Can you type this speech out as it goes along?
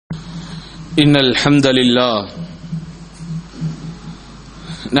إن الحمد لله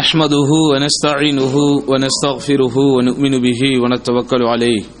نحمده ونستعينه ونستغفره ونؤمن به ونتوكل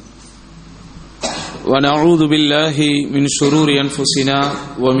عليه ونعوذ بالله من شرور أنفسنا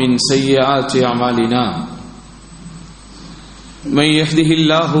ومن سيئات أعمالنا من يهده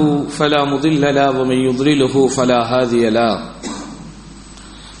الله فلا مضل له ومن يضلله فلا هادي له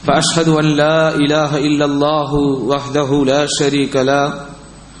فأشهد أن لا إله إلا الله وحده لا شريك له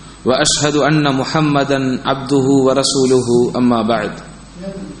وأشهد أن محمدا عبده ورسوله أما بعد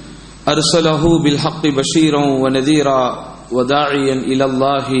أرسله بالحق بشيرا ونذيرا وداعيا إلى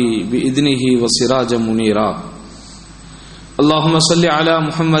الله بإذنه وسراجا منيرا اللهم صل على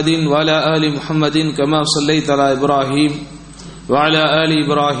محمد وعلى آل محمد كما صليت على إبراهيم وعلى آل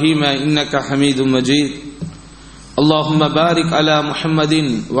إبراهيم إنك حميد مجيد اللهم بارك على محمد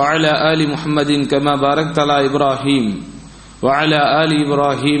وعلى آل محمد كما باركت على إبراهيم وعلى آل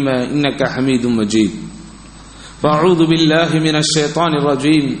إبراهيم إنك حميد مجيد فأعوذ بالله من الشيطان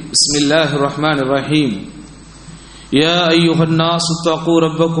الرجيم بسم الله الرحمن الرحيم يا أيها الناس اتقوا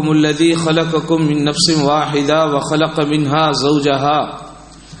ربكم الذي خلقكم من نفس واحدة وخلق منها زوجها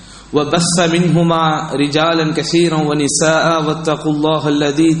وبث منهما رجالا كثيرا ونساء واتقوا الله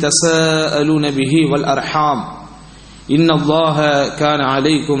الذي تساءلون به والأرحام إن الله كان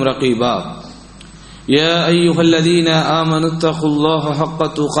عليكم رقيبا يا أيها الذين آمنوا اتقوا الله حق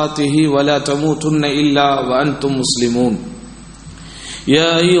تقاته ولا تموتن إلا وأنتم مسلمون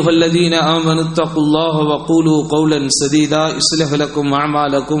يا أيها الذين آمنوا اتقوا الله وقولوا قولا سديدا يصلح لكم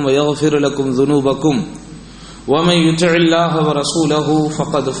أعمالكم ويغفر لكم ذنوبكم ومن يطع الله ورسوله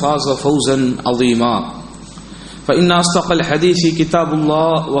فقد فاز فوزا عظيما فإن أصدق الحديث كتاب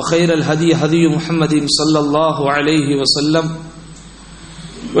الله وخير الهدي هدي محمد صلى الله عليه وسلم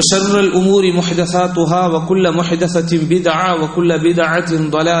وشر الأمور محدثاتها وكل محدثة بدعة وكل بدعة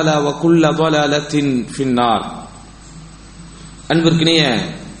ضلالة وكل ضلالة في النار. அன்பிற்கினிய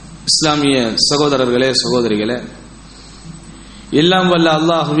இஸ்லாமிய சகோதரர்களே சகோதரிகளே, எல்லாம் வல்ல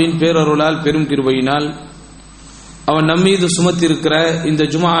அல்லாஹ்வின் பேரருளால் பெரும் கிருபையினால் அவன் நம்மீது சுமத்திருக்கிற இந்த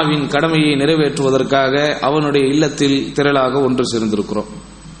ஜும்ஆவின் கடமையை நிறைவேற்றுவதற்காக அவனுடைய இல்லத்தில் திரளாக ஒன்று சேர்ந்திருக்கிறோம்.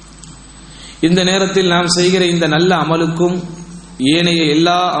 இந்த நேரத்தில் நாம் செய்கிற இந்த நல்ல அமலுக்கும் ஏனைய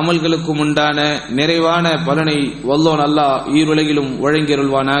எல்லா அமல்களுக்கும் உண்டான நிறைவான பலனை வல்லோன் அல்லாஹ் ஈருலகிலும்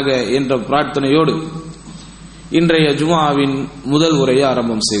வழங்கியருள்வானாக என்ற பிரார்த்தனையோடு இன்றைய ஜும்ஆவின் முதல் உரையை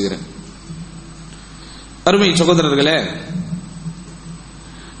ஆரம்பம் செய்கிறேன். அருமை சகோதரர்களே,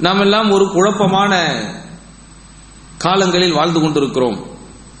 நாம் எல்லாம் ஒரு குழப்பமான காலங்களில் வாழ்ந்து கொண்டிருக்கிறோம்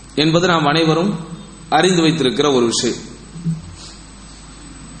என்பது நாம் அனைவரும் அறிந்து வைத்திருக்கிற ஒரு விஷயம்.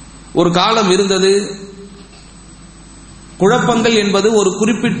 ஒரு காலம் இருந்தது, குழப்பங்கள் என்பது ஒரு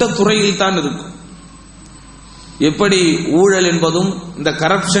குறிப்பிட்ட துறையில் தான் இருக்கும். எப்படி ஊழல் என்பதும் இந்த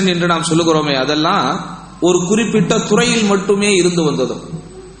கரப்ஷன் என்று நாம் சொல்லுகிறோமே, அதெல்லாம் ஒரு குறிப்பிட்ட துறையில் மட்டுமே இருந்து வந்ததும்.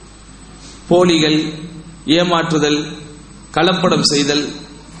 போலிகள், ஏமாற்றுதல், கலப்படம் செய்தல்,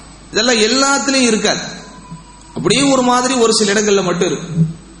 இதெல்லாம் எல்லாத்திலையும் இருக்காது. அப்படியே ஒரு மாதிரி ஒரு சில இடங்கள்ல மட்டும் இருக்கு.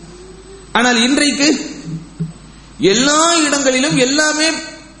 ஆனால் இன்றைக்கு எல்லா இடங்களிலும் எல்லாமே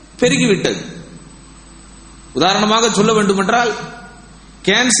பெருகிவிட்டது. உதாரணமாக சொல்ல வேண்டுமென்றால்,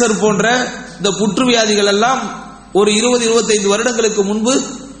 கேன்சர் போன்ற இந்த புற்றுவியாதிகள் எல்லாம் ஒரு 20-25 வருடங்களுக்கு முன்பு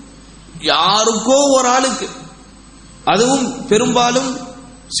யாருக்கோ ஒரு ஆளுக்கு, அதுவும் பெரும்பாலும்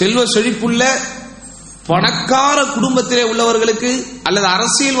செல்வ செழிப்புள்ள பணக்கார குடும்பத்திலே உள்ளவர்களுக்கு அல்லது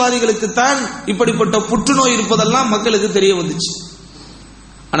அரசியல்வாதிகளுக்கு தான் இப்படிப்பட்ட புற்றுநோய் இருப்பதெல்லாம் மக்களுக்கு தெரிய வந்துச்சு.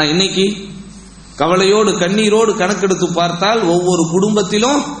 ஆனா இன்னைக்கு கவலையோடு கண்ணீரோடு கணக்கெடுத்து பார்த்தால் ஒவ்வொரு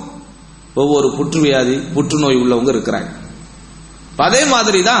குடும்பத்திலும் ஒவ்வொரு புற்றுவியாதி, புற்றுநோய் உள்ளவங்க இருக்கிறாங்க. அதே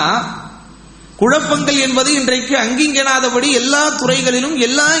மாதிரிதான் குழப்பங்கள் என்பது இன்றைக்கு அங்கிங்கெனாதபடி எல்லா துறைகளிலும்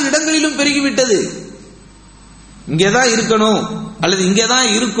எல்லா இடங்களிலும் பெருகிவிட்டது. இங்கேதான் இருக்கணும் அல்லது இங்கேதான்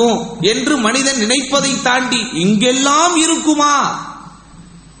இருக்கும் என்று மனிதன் நினைப்பதை தாண்டி இங்கெல்லாம் இருக்குமா,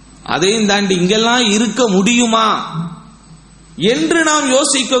 அதையும் தாண்டி இங்கெல்லாம் இருக்க முடியுமா என்று நாம்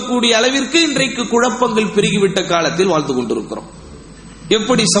யோசிக்கக்கூடிய அளவிற்கு இன்றைக்கு குழப்பங்கள் பெருகிவிட்ட காலத்தில் வாழ்ந்து கொண்டிருக்கிறோம்.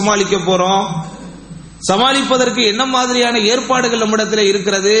 எப்படி சமாளிக்க போறோம்? சமாளிப்பதற்கு என்ன மாதிரியான ஏற்பாடுகள் நம்மிடத்தில்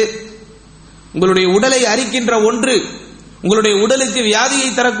இருக்கிறது? உங்களுடைய உடலை அரிக்கின்ற ஒன்று, உங்களுடைய உடலுக்கு வியாதியை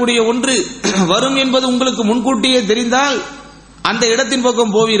தரக்கூடிய ஒன்று வரும் என்பது உங்களுக்கு முன்கூட்டியே தெரிந்தால் அந்த இடத்தின்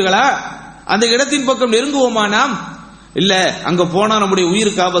பக்கம் போவீர்களா? அந்த இடத்தின் பக்கம் நெருங்குவோமா நாம்? இல்ல, அங்க போனா நம்முடைய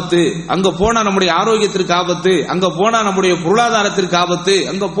உயிருக்கு ஆபத்து, அங்க போனா நம்முடைய ஆரோக்கியத்திற்கு ஆபத்து, அங்க போனா நம்முடைய பொருளாதாரத்திற்கு ஆபத்து,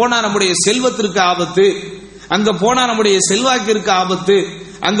 அங்க போனா நம்முடைய செல்வத்திற்கு ஆபத்து, அங்க போனா நம்முடைய செல்வாக்கிற்கு ஆபத்து,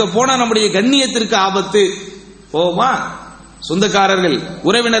 அங்க போனா நம்முடைய கண்ணியத்திற்கு ஆபத்து. போமா? சொந்தக்காரர்கள்,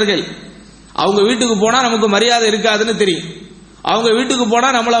 உறவினர்கள், அவங்க வீட்டுக்கு போனா நமக்கு மரியாதை இருக்காதுன்னு தெரியும். அவங்க வீட்டுக்கு போனா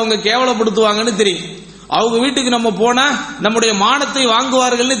நம்மள அவங்க கேவலப்படுத்துவாங்கன்னு தெரியும். அவங்க வீட்டுக்கு நம்ம போனா நம்முடைய மானத்தை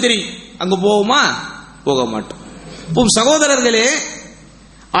வாங்குவார்கள்னு தெரியும். அங்க போவோமா? போக மாட்டோம். இப்போ சகோதரர்களே,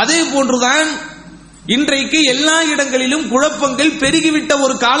 அதே போன்றுதான் இன்றைக்கு எல்லா இடங்களிலும் குழப்பங்கள் பெருகிவிட்ட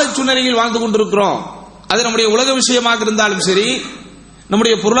ஒரு கால சூழ்நிலையில் வாழ்ந்து கொண்டிருக்கிறோம். அது நம்முடைய உலக விஷயமாக இருந்தாலும் சரி,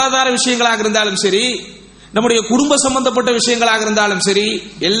 நம்முடைய பொருளாதார விஷயங்களாக இருந்தாலும் சரி, நம்முடைய குடும்ப சம்பந்தப்பட்ட விஷயங்களாக இருந்தாலும் சரி,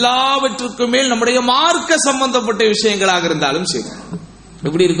 எல்லாவற்றுக்கும் மேல் நம்முடைய மார்க்க சம்பந்தப்பட்ட விஷயங்களாக இருந்தாலும் சரி.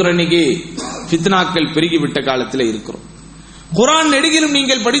 எப்படி இருக்கிறோம்? இன்னைக்கு ஃபித்னாக்கள் பெருகிவிட்ட காலத்தில் இருக்கிறோம். குர்ஆன் நெடுகிலும்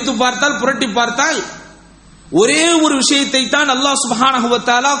நீங்கள் படித்து பார்த்தால், புரட்டி பார்த்தால், ஒரே ஒரு விஷயத்தை தான் அல்லாஹ் சுப்ஹானஹு வ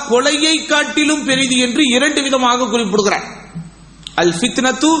தஆலா கொலையை காட்டிலும் பெரிது என்று இரண்டு விதமாக குறிப்பிடுகிறார். அல்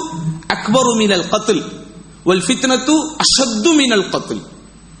ஃபித்னத்து அக்பரு மினல் கத்ல் வல் ஃபித்னத்து அஷத்து மினல் கத்ல்.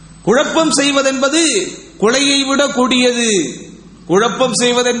 குழப்பம் செய்வதென்பது கொலையை விட கொடியது, குழப்பம்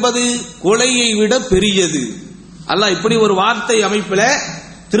செய்வதென்பது கொலையை விட பெரியது. அல்லாஹ் இப்படி ஒரு வார்த்தை அமைப்பில்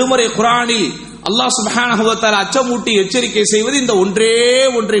திருமறை குர்ஆனில் அல்லாஹ் சுப்ஹானஹு வ தஆலா அச்சமூட்டி எச்சரிக்கை செய்வது இந்த ஒன்றே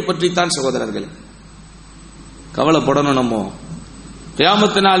ஒன்றை பற்றித்தான். சகோதரர்களே, கவலைப்படணும். நம்ம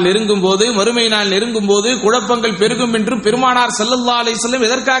கியாமத் நாள் நெருங்கும் போது, மறுமை நாள் நெருங்கும் போது குழப்பங்கள் பெருகும் என்று பெருமானார் ஸல்லல்லாஹு அலைஹி வஸல்லம்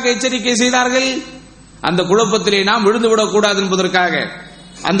எதற்காக எச்சரிக்கை செய்தார்கள்? அந்த குழப்பத்திலே நாம் விழுந்து விடக்கூடாது என்பதற்காக.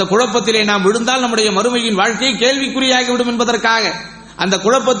 அந்த குழப்பத்திலே நாம் விழுந்தால் நம்முடைய மறுமையின் வாழ்க்கை கேள்விக்குறியாகிவிடும் என்பதற்காக. அந்த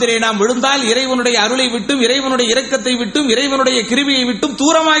குழப்பத்திலே நாம் விழுந்தால் இறைவனுடைய அருளை விட்டும், இறைவனுடைய இரக்கத்தை விட்டும், இறைவனுடைய கிருபையை விட்டும்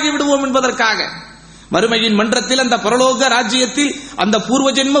தூரமாகி விடுவோம் என்பதற்காக. மறுமையின் மன்றத்தில், அந்த பரலோக ராஜ்யத்தில், அந்த பூர்வ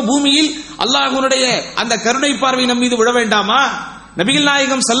ஜென்ம பூமியில் அல்லாஹ்வுடைய அந்த கருணை பார்வை நம் மீது விழ வேண்டாமா? நபிகள்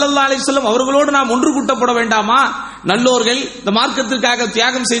நாயகம் ஸல்லல்லாஹு அலைஹி வஸல்லம் அவர்களோடு நாம் ஒன்று கூட்டப்பட வேண்டாமா? நல்லோர்கள், இந்த மார்க்கத்திற்காக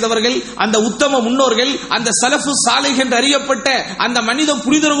தியாகம் செய்தவர்கள், அந்த உத்தம முன்னோர்கள், அந்த சலஃபு சாலிஹ் என்று அறியப்பட்ட அந்த மனித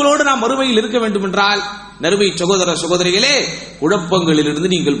புனிதர்களோடு நாம் மறுமையில் இருக்க வேண்டும் என்றால், நறுமை சகோதர சகோதரிகளே,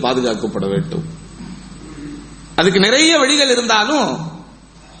 குழப்பங்களிலிருந்து நீங்கள் பாதுகாக்கப்பட வேண்டும். அதுக்கு நிறைய வழிகள் இருந்தாலும்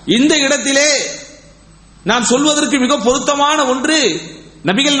இந்த இடத்திலே நாம் சொல்வதற்கு மிக பொருத்தமான ஒன்று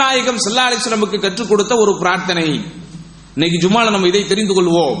நபிகள் நாயகம் ஸல்லல்லாஹு அலைஹி வஸல்லமுக்கு கற்றுக் கொடுத்த ஒரு பிரார்த்தனை. இன்னைக்கு ஜும்மால நம்ம இதை தெரிந்து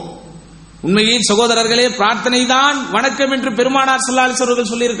கொள்வோம். உண்மையில் சகோதரர்களே, பிரார்த்தனை தான் வணக்கம் என்று பெருமானார் ஸல்லல்லாஹு அலைஹி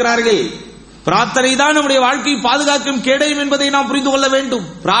வஸல்லம் சொல்லி இருக்கிறார்கள். பிரார்த்தனை தான் நம்முடைய வாழ்க்கையை பாதுகாக்கும் கேடயம் என்பதை நாம் புரிந்து கொள்ள வேண்டும்.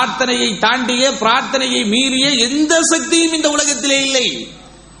 பிரார்த்தனையை தாண்டிய, பிரார்த்தனையை மீறிய எந்த சக்தியும் இந்த உலகத்திலே இல்லை.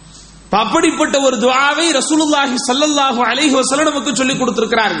 அப்படிப்பட்ட ஒரு துஆவை ரசூலுல்லாஹி ஸல்லல்லாஹு அலைஹி வஸல்லம் நமக்கு சொல்லிக்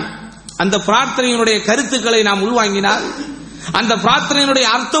கொடுத்திருக்கிறார்கள். அந்த பிரார்த்தனையினுடைய கருத்துக்களை நாம் உள்வாங்கினால், அந்த பிரார்த்தனையினுடைய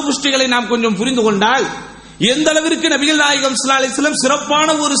அர்த்த புஷ்டிகளை நாம் கொஞ்சம் புரிந்து கொண்டால், எந்த அளவிற்கு நபிகள் நாயகம் ஸல்லல்லாஹு அலைஹி வஸல்லம் சிறப்பான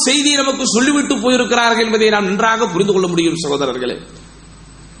ஒரு செய்தியை நமக்கு சொல்லிவிட்டு போயிருக்கிறார்கள் என்பதை நாம் நன்றாக புரிந்து கொள்ள முடியும். சகோதரர்களே,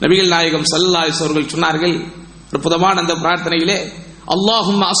 நபிகள் நாயகம் ஸல்லல்லாஹு அலைஹி வஸல்லம் அவர்கள் சொன்னார்கள் அற்புதமான அந்த பிரார்த்தனையிலே,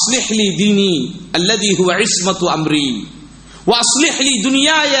 அல்லாஹும்ம அஸ்லிஹ் லி தீனி அல்லதி ஹுவ இஸ்மத்து அம்ரி வ அஸ்லிஹ் லி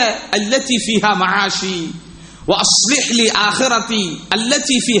துன்யாய அல்லதி ஃபீஹா மஆஷி வ அஸ்லிஹ் லி ஆখিরাতি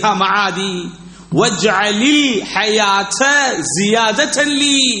அல்லதி ஃபீஹா மஆதி வஜ்அலில் ஹயாத ஜியாதத்தன்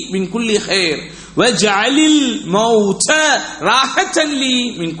லி மின் குல்லி கைர் வஜ்அலில் மௌத ராஹத்தன் லி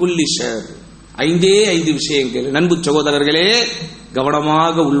மின் குல்லி ஷர். ஐந்தே 5 விஷயங்கள். நண்பு சகோதரர்களே,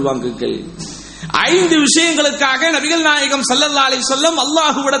 கவனமாக உள்வாங்குங்கள். 5 விஷயங்களுக்காக நபிகள் நாயகம் ஸல்லல்லாஹு அலைஹி வஸல்லம்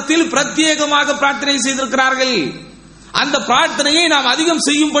அல்லாஹ்விடத்தில் பிரத்யேகமாக பிரார்த்தனை செய்திருக்கிறார்கள். அந்த பிரார்த்தனையை நாம் அதிகம்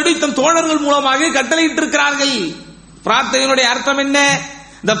செய்யும்படி தம் தோழர்கள் மூலமாக கட்டளையிட்டிருக்கிறார்கள். பிரார்த்தனையினுடைய அர்த்தம் என்ன?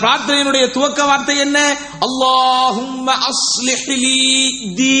 இந்த பிரார்த்தனையினுடைய துவக்க வார்த்தை என்ன? அல்லாஹும்ம அஸ்லிஹ் லி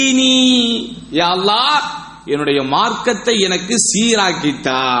தீனி, யா அல்லாஹ் என்னுடைய மார்க்கத்தை எனக்கு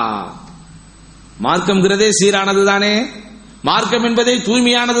சீராக்கித்தா. மார்க்கம்ங்கிறதே சீரானது தானே, மார்க்கம் என்பதே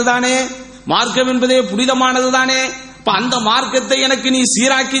தூய்மையானது தானே, மார்க்கம் என்பதே புனிதமானது தானே. அந்த மார்க்கத்தை எனக்கு நீ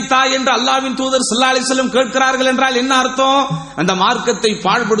சீராக்கித்தா என்று அல்லாஹ்வின் தூதர் ஸல்லல்லாஹு அலைஹி வஸல்லம் கேட்கிறார்கள் என்றால் என்ன அர்த்தம்? அந்த மார்க்கத்தை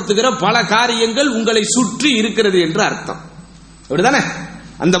பாழ்படுத்துகிற பல காரியங்கள் உங்களை சுற்றி இருக்கிறது என்று அர்த்தம். அப்படிதானே?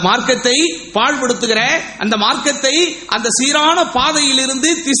 அந்த மார்க்கத்தை பாழ்படுத்துகிற, அந்த மார்க்கத்தை அந்த சீரான பாதையில் இருந்து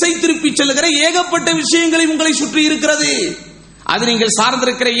திசை திருப்பி செல்லுகிற ஏகப்பட்ட விஷயங்களை உங்களை சுற்றி இருக்கிறது. அது நீங்கள்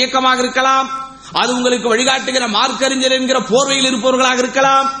சார்ந்திருக்கிற இயக்கமாக இருக்கலாம், அது உங்களுக்கு வழிகாட்டுகிற மார்க்கறிஞர் என்கிற போர்வையில் இருப்பவர்களாக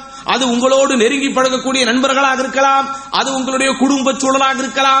இருக்கலாம், அது உங்களோடு நெருங்கி பழகக்கூடிய நண்பர்களாக இருக்கலாம், அது உங்களுடைய குடும்ப சூழலாக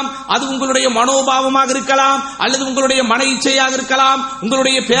இருக்கலாம், அது உங்களுடைய மனோபாவமாக இருக்கலாம், அல்லது உங்களுடைய மன இச்சையாக இருக்கலாம்,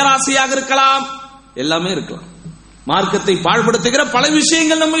 உங்களுடைய பேராசையாக இருக்கலாம், எல்லாமே இருக்கலாம். மார்க்கத்தை பாழ்படுத்துகிற பல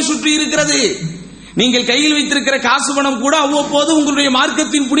விஷயங்கள் நம்மை சுற்றி இருக்கிறது. நீங்கள் கையில் வைத்திருக்கிற காசு பணம் கூட அவ்வப்போது உங்களுடைய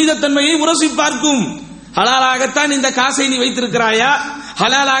மார்க்கத்தின் புனிதத்தன்மையை உரசி பார்க்கும். ஹலாலாகத்தான் இந்த காசை நீ வைத்திருக்கிறாயா,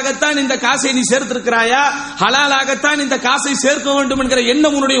 ஹலாலாகத்தான் இந்த காசை நீ சேர்த்திருக்கிறாயா, ஹலாலாகத்தான் இந்த காசை சேர்க்க வேண்டும் என்கிற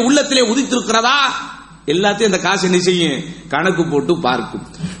எண்ணம் உன்னுடைய உள்ளத்திலே உதித்திருக்கிறதா? எல்லாத்தையும் இந்த காசை என்ன செய்யும்? கணக்கு போட்டு பார்க்கும்.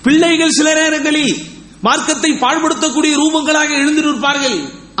 பிள்ளைகள் சில நேரங்களில் மார்க்கத்தை பாழ்படுத்தக்கூடிய ரூபங்களாக எழுந்து நிற்பார்கள்.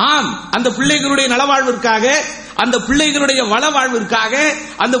 ஆம், அந்த பிள்ளைகளுடைய நலவாழ்விற்காக, அந்த பிள்ளைகளுடைய வள வாழ்விற்காக,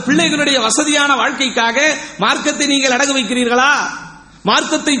 அந்த பிள்ளைகளுடைய வசதியான வாழ்க்கைக்காக மார்க்கத்தை நீங்கள் அடகு வைக்கிறீர்களா?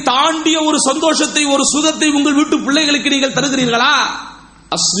 மார்க்கத்தை தாண்டிய ஒரு சந்தோஷத்தை, ஒரு சுகத்தை உங்கள் வீட்டு பிள்ளைகளுக்கு நீங்கள் தருகிறீர்களா?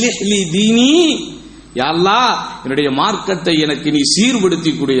 அஸ்லிஹ் லி தீனி, யா அல்லாஹ் என்னுடைய மார்க்கத்தை எனக்கு நீ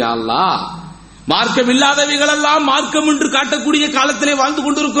சீர்படுத்தி கொடு யா அல்லாஹ். மார்க்கம் இல்லாதவைகள் எல்லாம் மார்க்கம் என்று காட்டக்கூடிய காலத்திலே வாழ்ந்து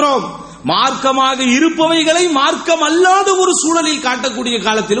கொண்டிருக்கிறோம். மார்க்கமாக இருப்பவைகளை மார்க்கம் அல்லாத ஒரு சூழலில் காட்டக்கூடிய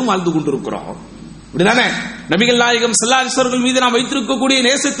காலத்திலும் வாழ்ந்து கொண்டிருக்கிறோம். அப்படிதானே? நபிகள் நாயகம் ஸல்லல்லாஹு அலைஹி வஸல்லம் மீது நாம் வைத்திருக்கக்கூடிய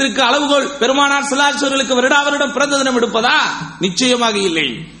நேசத்திற்கு அளவுகோல் பெருமானார் ஸல்லல்லாஹு அலைஹி வஸல்லம் வருடாவருடம் பிறந்த தினம் எடுப்பதா? நிச்சயமாக இல்லை,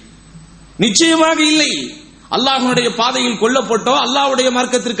 நிச்சயமாக இல்லை. அல்லாஹ்வுடைய பாதையில் கொல்லப்பட்டோ, அல்லாஹ்வுடைய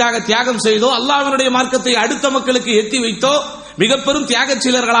மார்க்கத்திற்காக தியாகம் செய்தோ, அல்லாஹ்வுடைய மார்க்கத்தை அடுத்த மக்களுக்கு எத்தி வைத்தோ, மிக பெரும்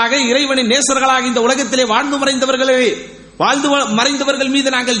தியாகச்சீலர்களாக, இறைவனின் நேசர்களாக இந்த உலகத்திலே வாழ்ந்து மறைந்தவர்கள் மீது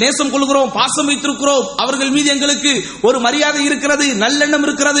நாங்கள் நேசம் கொள்கிறோம், பாசம் வைத்திருக்கிறோம், அவர்கள் மீது எங்களுக்கு ஒரு மரியாதை இருக்கிறது, நல்லெண்ணம்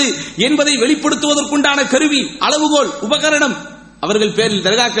இருக்கிறது என்பதை வெளிப்படுத்துவதற்குண்டான கருவி, அளவுகோல், உபகரணம் அவர்கள் பேரில்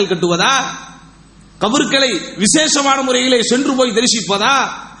தர்காக்கள் கட்டுவதா? கபர்களை விசேஷமான முறையிலே சென்று போய் தரிசிப்பதா?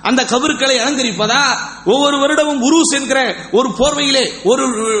 அந்த கபர்களை அலங்கரிப்பதா? ஒவ்வொரு வருடமும் உருஸ் என்கிற ஒரு போர்வையிலே, ஒரு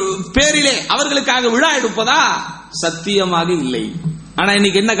பேரிலே அவர்களுக்காக விழா எடுப்பதா? சத்தியமாக இல்லை. ஆனா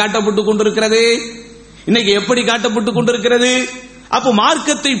இன்னைக்கு என்ன காட்டப்பட்டு கொண்டிருக்கிறது? இன்னைக்கு எப்படி காட்டப்பட்டு கொண்டிருக்கிறது? அப்போ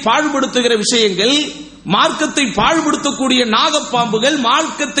மார்க்கத்தை பாழ்படுத்துகிற விஷயங்கள், மார்க்கத்தை பாழ்படுத்தக்கூடிய நாகப்பாம்புகள்,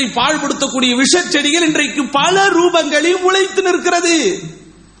 மார்க்கத்தை பாழ்படுத்தக்கூடிய விஷச்செடிகள் இன்றைக்கு பல ரூபங்களில் முளைத்து நிற்கிறது.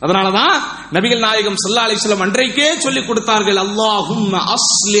 அதனாலதான் நபிகள் நாயகம் ஸல்லல்லாஹு அலைஹி வஸல்லம் அன்றைக்கே சொல்லிக் கொடுத்தார்கள், அல்லாஹும்ம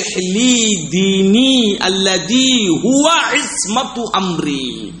அஸ்லிஹ் லீ தீனி அல்லதி ஹுவ இஸ்மத்து அம்ரி.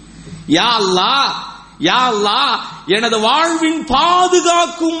 யா அல்லாஹ், யா அல்லாஹ் எனது வாழ்வின்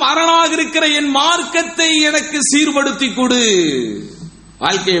பாதுகாக்கும் அரணாக இருக்கிற என் மார்க்கத்தை எனக்கு சீர்படுத்தி கொடு.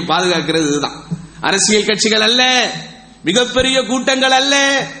 வாழ்க்கையை பாதுகாக்கிறது இதுதான். அரசியல் கட்சிகள் அல்ல, மிகப்பெரிய கூட்டங்கள் அல்ல,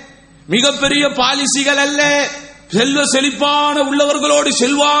 மிகப்பெரிய பாலிசிகள் அல்ல, செல்வ செழிப்பான உள்ளவர்களோடு,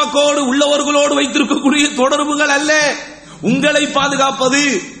 செல்வாக்கோடு உள்ளவர்களோடு வைத்திருக்கக்கூடிய தொடர்புகள் அல்ல. உங்களை பாதுகாப்பது,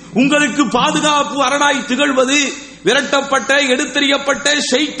 உங்களுக்கு பாதுகாப்பு அரணாய் திகழ்வது, விரட்டப்பட்ட, எடுத்தெறியப்பட்ட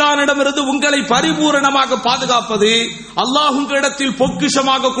ஷைத்தானிடமிருந்து உங்களை பரிபூரணமாக பாதுகாப்பது அல்லாஹ் உங்களிடத்தில்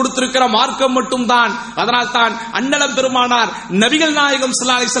பொக்கிஷமாக கொடுத்திருக்கிற மார்க்கம் மட்டும்தான். அதனால் தான் அண்ணலம் பெருமானார் நபிகள் நாயகம்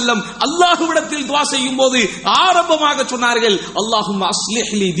ஸல்லல்லாஹு அலைஹி வஸல்லம் அல்லாஹ்விடத்தில் துஆ செய்யும் போது ஆரம்பமாக சொன்னார்கள், அல்லாஹும்ம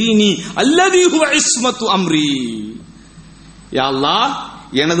அஸ்லிஹ் லி தீனி அல்லதி ஹுவ இஸ்மத்து அம்ரி. யா அல்லாஹ்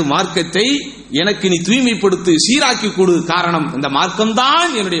எனது மார்க்கத்தை எனக்கு நீ தூய்மைப்படுத்தி சீராக்கி கொடு. காரணம், இந்த மார்க்கம்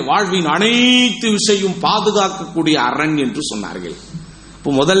தான் என்னுடைய வாழ்வின் அனைத்து விஷயம் பாதுகாக்கக்கூடிய அரண் என்று சொன்னார்கள்.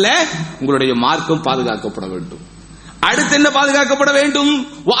 இப்போ முதல்ல உங்களுடைய மார்க்கம் பாதுகாக்கப்பட வேண்டும். அடுத்து என்ன பாதுகாக்கப்பட வேண்டும்?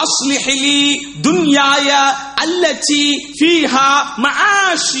 வஸ்லிஹ் லி துன்யாய அல்லதி ஃபீஹா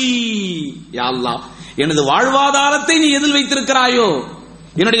மஆஷி. யா அல்லாஹ் எனது வாழ்வாதாரத்தை நீ எதில் வைத்திருக்கிறாயோ,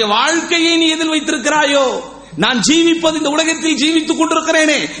 என்னுடைய வாழ்க்கையை நீ எதில் வைத்திருக்கிறாயோ, நான் ஜீவிப்பது இந்த உலகத்தில் ஜீவித்துக்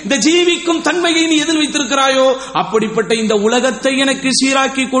கொண்டிருக்கிறேனே, இந்த ஜீவிக்கும் தன்மையை நீ எதில் வைத்திருக்கிறாயோ அப்படிப்பட்ட இந்த உலகத்தை எனக்கு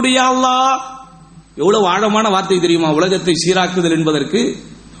சீராக்கி கொடு யா அல்லாஹ். எவ்வளவு ஆழமான வார்த்தை தெரியுமா? உலகத்தை சீராக்குதல் என்பதற்கு,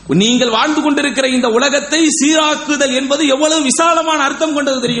 நீங்கள் வாழ்ந்து கொண்டிருக்கிற இந்த உலகத்தை சீராக்குதல் என்பது எவ்வளவு விசாலமான அர்த்தம்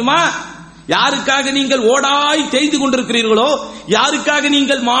கொண்டது தெரியுமா? யாருக்காக நீங்கள் ஓடாய் தேய்ந்து கொண்டிருக்கிறீர்களோ, யாருக்காக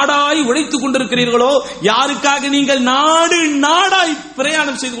நீங்கள் மாடாய் உழைத்துக் கொண்டிருக்கிறீர்களோ, யாருக்காக நீங்கள் நாடு நாடாய்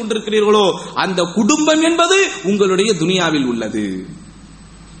பிரயாணம் செய்து கொண்டிருக்கிறீர்களோ, அந்த குடும்பம் என்பது உங்களுடைய துனியாவில் உள்ளது.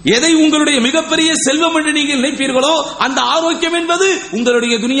 எதை உங்களுடைய மிகப்பெரிய செல்வம் என்று நீங்கள் நினைப்பீர்களோ அந்த ஆரோக்கியம் என்பது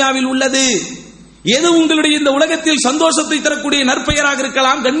உங்களுடைய துனியாவில் உள்ளது. எது உங்களுடைய இந்த உலகத்தில் சந்தோஷத்தை தரக்கூடிய நற்பெயராக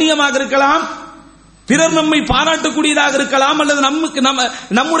இருக்கலாம், கண்ணியமாக இருக்கலாம், பிறர் நம்மை பாராட்டக்கூடியதாக இருக்கலாம், அல்லது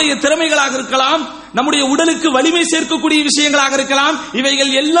நம்முடைய திறமைகளாக இருக்கலாம், நம்முடைய உடலுக்கு வலிமை சேர்க்கக்கூடிய விஷயங்களாக இருக்கலாம்,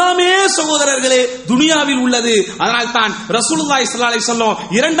 இவைகள் எல்லாமே சகோதரர்களே துனியாவில் உள்ளது. அதனால் தான் ரசூலுல்லாஹி ஸல்லல்லாஹு அலைஹி வஸல்லம்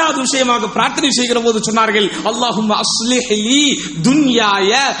இரண்டாவது விஷயமாக பிரார்த்தனை செய்கிற போது சொன்னார்கள், அல்லாஹும்ம அஸ்லிஹ் லி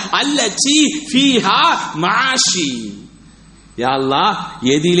துன்யாய அல்லதி ஃபீஹா மஆஷி. யா அல்லாஹ்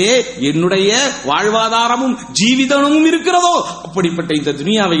எதிலே என்னுடைய வாழ்வாதாரமும் ஜீவிதமும் இருக்கிறதோ அப்படிப்பட்ட இந்த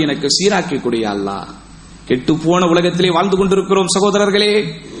துனியாவை எனக்கு சீராக்கி கொடு யா அல்லாஹ். கெட்டு போன உலகத்திலே வாழ்ந்து கொண்டிருக்கிறோம் சகோதரர்களே,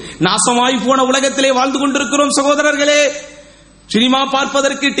 நாசமாய் போன உலகத்திலே வாழ்ந்து கொண்டிருக்கிறோம் சகோதரர்களே. சினிமா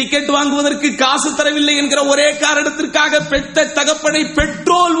பார்ப்பதற்கு, டிக்கெட் வாங்குவதற்கு காசு தரவில்லை என்கிற ஒரே காரணத்திற்காக பெற்ற தகப்பனை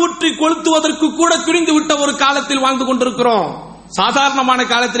பெட்ரோல் ஊற்றி கொளுத்துவதற்கு கூட துணிந்து விட்ட ஒரு காலத்தில் வாழ்ந்து கொண்டிருக்கிறோம். சாதாரணமான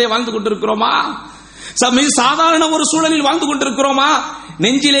காலத்திலே வாழ்ந்து கொண்டிருக்கிறோமா? சாதாரண ஒரு சூழலில் வாழ்ந்து கொண்டிருக்கிறோமா?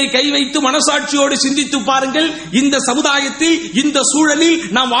 நெஞ்சிலே கை வைத்து மனசாட்சியோடு சிந்தித்து பாருங்கள். இந்த சமுதாயத்தில், இந்த சூழலில்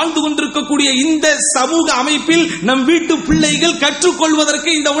நாம் வாழ்ந்து கொண்டிருக்கக்கூடிய இந்த சமூக அமைப்பில் நம் வீட்டு பிள்ளைகள் கற்றுக்கொள்வதற்கு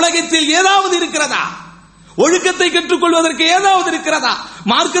இந்த உலகத்தில் ஏதாவது இருக்கிறதா? ஒழுக்கத்தை கற்றுக்கொள்வதற்கு ஏதாவது இருக்கிறதா?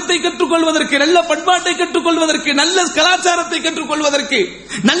 மார்க்கத்தை கற்றுக்கொள்வதற்கு, நல்ல பண்பாட்டை கற்றுக்கொள்வதற்கு, நல்ல கலாச்சாரத்தை கற்றுக்கொள்வதற்கு,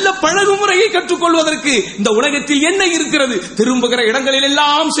 நல்ல பழகுமுறையை கற்றுக்கொள்வதற்கு இந்த உலகத்தில் என்ன இருக்கிறது? திரும்புகிற இடங்களில்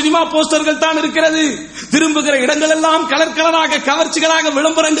எல்லாம் சினிமா போஸ்டர்கள் தான் இருக்கிறது. திரும்புகிற இடங்கள் எல்லாம் கலர் கலராக கவர்ச்சிகளாக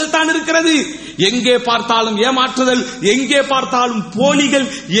விளம்பரங்கள் தான் இருக்கிறது. எங்கே பார்த்தாலும் ஏமாற்றுதல், எங்கே பார்த்தாலும் போலிகள்,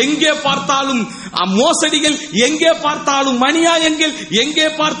 எங்கே பார்த்தாலும் மோசடிகள், எங்கே பார்த்தாலும் அநியாயங்கள், எங்கே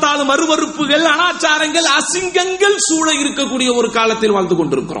பார்த்தாலும் அருவருப்புகள், அனாச்சாரங்கள், அசிங்கங்கள் சூழ இருக்கக்கூடிய ஒரு காலத்தில் வாழ்ந்து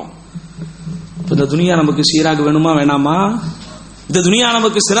கொண்டிருக்கிறோம். இந்த துனியா நமக்கு சீராக வேணுமா வேண்டாமா? இந்த துனியா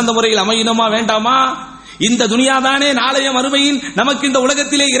நமக்கு சிறந்த முறையில் அமையணுமா வேண்டாமா? இந்த துனியா தானே நாளைய மறுமையின் நமக்கு இந்த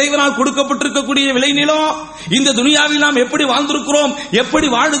உலகத்திலே இறைவனால் கொடுக்கப்பட்டிருக்கக்கூடிய விளைநிலம். இந்த துனியாவில் நாம் எப்படி வாழ்ந்திருக்கிறோம், எப்படி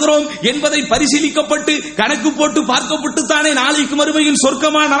வாழுகிறோம் என்பதை பரிசீலிக்கப்பட்டு கணக்கு போட்டு பார்க்கப்பட்டு தானே நாளைக்கு மறுமையின்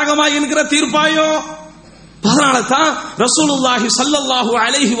சொர்க்கமா நரகமா என்கிற தீர்ப்பாயம். அதனால தான் ரசூலுல்லாஹி ஸல்லல்லாஹு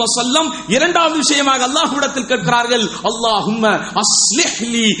அலைஹி வஸல்லம் இரண்டாவது விஷயமாக அல்லாஹ்விடத்தில் கேட்கிறார்கள், அல்லாஹும்ம அஸ்லிஹ்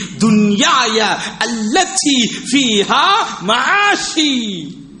லி துன்யாய அல்லதி ஃபீஹா மஆஷி.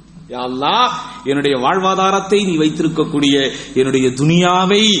 யா அல்லாஹ், என்னுடைய வாழ்வாதாரத்தை நீ வைத்திருக்கக்கூடிய என்னுடைய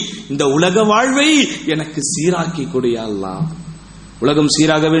துனியாவை, இந்த உலக வாழ்வை எனக்கு சீராக்கி கொடு யா அல்லாஹ். உலகம்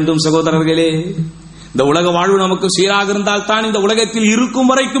சீராக வேண்டும் சகோதரர்களே. இந்த உலக வாழ்வு நமக்கு சீராக இருந்தால் தான் இந்த உலகத்தில்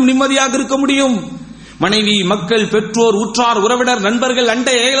இருக்கும் வரைக்கும் நிம்மதியாக இருக்க முடியும். மனைவி, மக்கள், பெற்றோர், உற்றார், உறவினர், நண்பர்கள்,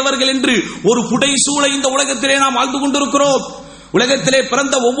 அண்டை அயலவர்கள் என்று ஒரு புடை சூழ இந்த உலகத்திலே நாம் வாழ்ந்து கொண்டிருக்கிறோம். உலகத்திலே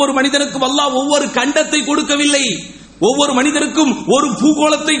பிறந்த ஒவ்வொரு மனிதனுக்கும் அல்லாஹ் ஒவ்வொரு கண்டத்தை கொடுக்கவில்லை, ஒவ்வொரு மனிதருக்கும் ஒரு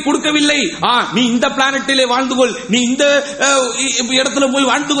பூகோளத்தை கொடுக்கவில்லை. நீ இந்த பிளானட்டிலே வாழ்ந்துகொள், நீ இந்த இடத்துல போய்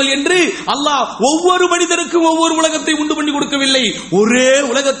வாழ்ந்துகொள் என்று அல்லாஹ் ஒவ்வொரு மனிதருக்கும் ஒவ்வொரு உலகத்தை உண்டு பண்ணி கொடுக்கவில்லை. ஒரே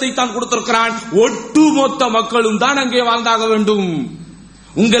உலகத்தை தான் கொடுத்திருக்கிறான். ஒட்டுமொத்த மக்களும் தான் அங்கே வாழ்ந்தாக வேண்டும்.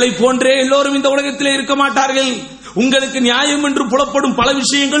 உங்களை போன்றே எல்லோரும் இந்த உலகத்திலே இருக்க மாட்டார்கள். உங்களுக்கு நியாயம் என்று புலப்படும் பல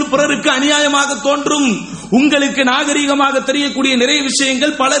விஷயங்கள் பிறருக்கு அநியாயமாக தோன்றும். உங்களுக்கு நாகரிகமாக தெரியக்கூடிய நிறைய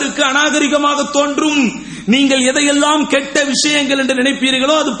விஷயங்கள் பலருக்கு அநாகரிகமாக தோன்றும். நீங்கள் எதையெல்லாம் கெட்ட விஷயங்கள் என்று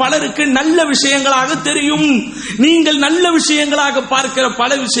நினைப்பீர்களோ அது பலருக்கு நல்ல விஷயங்களாக தெரியும். நீங்கள் நல்ல விஷயங்களாக பார்க்கிற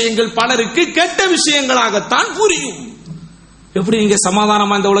பல விஷயங்கள் பலருக்கு கெட்ட விஷயங்களாகத்தான் புரியும். எப்படி நீங்க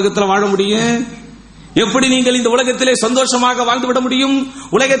சமாதானமா இந்த உலகத்தில் வாழ முடியும்? எப்படி நீங்கள் இந்த உலகத்திலே சந்தோஷமாக வாழ்ந்துவிட முடியும்?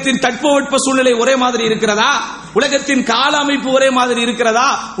 உலகத்தின் தட்பவெட்ப சூழ்நிலை ஒரே மாதிரி இருக்கிறதா? உலகத்தின் கால அமைப்பு ஒரே மாதிரி இருக்கிறதா?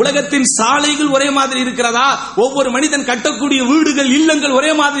 உலகத்தின் சாலைகள் ஒரே மாதிரி இருக்கிறதா? ஒவ்வொரு மனிதன் கட்டக்கூடிய வீடுகள், இல்லங்கள்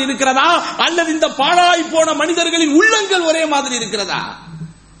ஒரே மாதிரி இருக்கிறதா? அல்லது இந்த பாழாய் போன மனிதர்களின் உள்ளங்கள் ஒரே மாதிரி இருக்கிறதா?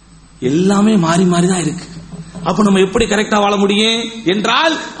 எல்லாமே மாறி மாறி தான் இருக்கு. அப்ப நம்ம எப்படி கரெக்டா வாழ முடியும்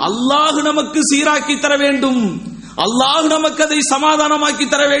என்றால் அல்லாஹ் நமக்கு சீராக்கி தர வேண்டும். அல்லாஹ் நமக்கு அதை சமாதானமாக்கி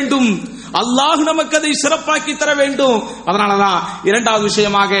தர வேண்டும். அல்லாஹ் நமக்கு அதை சிறப்பாக்கி தர வேண்டும். அதனாலதான் இரண்டாவது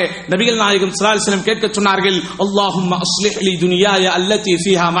விஷயமாக நபிகள் நாயகம் ஸல்லல்லாஹு அலைஹி வஸல்லம் கேட்க சொன்னார்கள், அல்லாஹும்ம அஸ்லிஹ் லி துன்யாய அல்லதி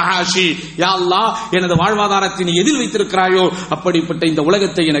ஃபீஹா மஆஷி. யா அல்லாஹ், எனது வாழ்வாதாரத்தை நீ எதில் வைத்திருக்கிறாயோ அப்படிப்பட்ட இந்த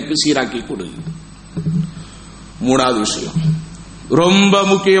உலகத்தை எனக்கு சீராக்கி கொடு. மூணாவது விஷயம், ரொம்ப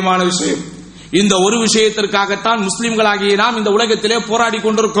முக்கியமான விஷயம். இந்த ஒரு விஷயத்திற்காகத்தான் முஸ்லிம்களாகிய நாம் இந்த உலகத்திலே போராடி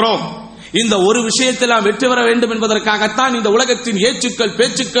கொண்டிருக்கிறோம். இந்த ஒரு விஷயத்தில் நாம் வெற்றி பெற வேண்டும் என்பதற்காகத்தான் இந்த உலகத்தின் ஏச்சுக்கள்,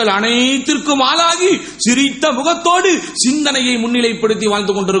 பேச்சுக்கள் அனைத்திற்கும் ஆளாகி சிரித்த முகத்தோடு சிந்தனையை முன்னிலைப்படுத்தி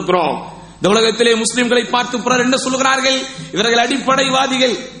வாழ்ந்து கொண்டிருக்கிறோம். இந்த உலகத்திலே முஸ்லிம்களை பார்த்து பிறர் என்ன சொல்கிறார்கள்? இவர்கள்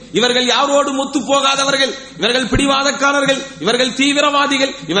அடிப்படைவாதிகள், இவர்கள் யாரோடும் ஒத்து போகாதவர்கள், இவர்கள் பிடிவாதக்காரர்கள், இவர்கள்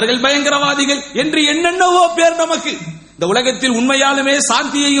தீவிரவாதிகள், இவர்கள் பயங்கரவாதிகள் என்று என்னென்னவோ பேர் நமக்கு. இந்த உலகத்தில் உண்மையாலுமே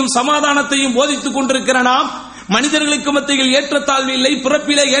சாந்தியையும் சமாதானத்தையும் போதித்துக் கொண்டிருக்கிற நாம் மனிதர்களுக்கு மத்தியில் ஏற்றத்தாழ்வு இல்லை,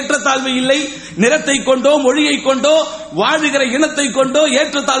 பிறப்பிலே ஏற்றத்தாழ்வு இல்லை, நிறத்தை கொண்டோ மொழியை கொண்டோ வாழுகிற இனத்தை கொண்டோ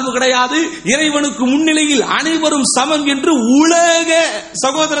ஏற்றத்தாழ்வு கிடையாது. இறைவனுக்கு முன்னிலையில் அனைவரும் சமம் என்று உலக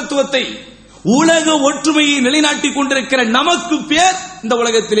சகோதரத்துவத்தை, உலக ஒற்றுமையை நிலைநாட்டிக் கொண்டிருக்கிற நமக்கு பேர் இந்த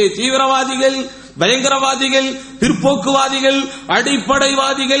உலகத்திலே தீவிரவாதிகள், பயங்கரவாதிகள், பிற்போக்குவாதிகள்,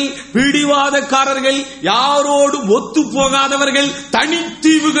 அடிப்படைவாதிகள், பிடிவாதக்காரர்கள், யாரோடு ஒத்து போகாதவர்கள்,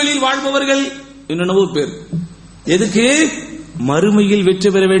 தனித்தீவுகளில் வாழ்பவர்கள், என்னென்னவோ பேர். எதுக்கு? மறுமையில் வெற்றி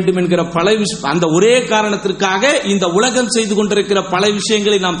பெற வேண்டும் என்கிற பல அந்த ஒரே காரணத்திற்காக இந்த உலகம் செய்து கொண்டிருக்கிற பல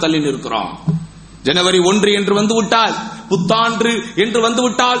விஷயங்களை நாம் தள்ளி நிற்கிறோம். ஜனவரி 1 என்று வந்துவிட்டால், புத்தாண்டு என்று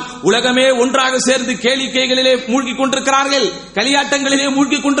வந்துவிட்டால் உலகமே ஒன்றாக சேர்ந்து கேளிக்கைகளிலே மூழ்கி கொண்டிருக்கிறார்கள், களியாட்டங்களிலே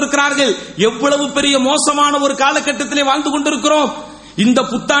மூழ்கி கொண்டிருக்கிறார்கள். எவ்வளவு பெரிய மோசமான ஒரு காலகட்டத்திலே வாழ்ந்து கொண்டிருக்கிறோம். இந்த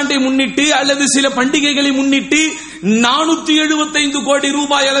புத்தாண்டை முன்னிட்டு அல்லது சில பண்டிகைகளை முன்னிட்டு 475 கோடி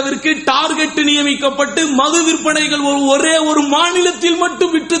ரூபாய் அளவிற்கு டார்கெட் நியமிக்கப்பட்டு மது விற்பனைகள் ஒரே ஒரு மாநிலத்தில்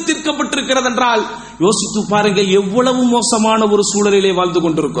மட்டும் விற்று தீர்க்கப்பட்டிருக்கிறது என்றால் யோசித்து பாருங்கள், எவ்வளவு மோசமான ஒரு சூழலிலே வாழ்ந்து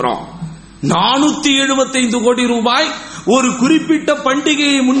கொண்டிருக்கிறோம். 475 கோடி ரூபாய் ஒரு குறிப்பிட்ட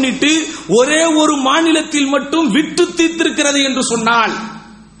பண்டிகையை முன்னிட்டு ஒரே ஒரு மாநிலத்தில் மட்டும் விற்று தீர்த்திருக்கிறது என்று சொன்னால்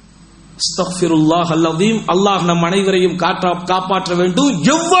அஸ்தக்ஃபிருல்லாஹ் அல்-அஸீம். அல்லாஹ் நம் அனைவரையும் காப்பாற்ற வேண்டும்.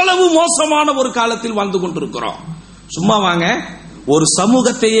 எவ்வளவு மோசமான ஒரு காலத்தில் வாழ்ந்து கொண்டிருக்கிறோம். சும்மா வாங்க, ஒரு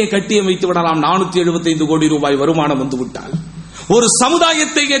சமூகத்தையே கட்டியமைத்து விடலாம். 475 கோடி ரூபாய் வருமானம் வந்துவிட்டால் ஒரு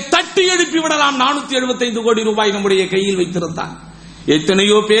சமுதாயத்தையே தட்டி எழுப்பி விடலாம். 475 கோடி ரூபாய் நம்முடைய கையில் வைத்திருந்தால்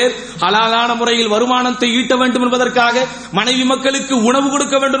எத்தனையோ பேர் ஹலாலான முறையில் வருமானத்தை ஈட்ட வேண்டும் என்பதற்காக, மனைவி மக்களுக்கு உணவு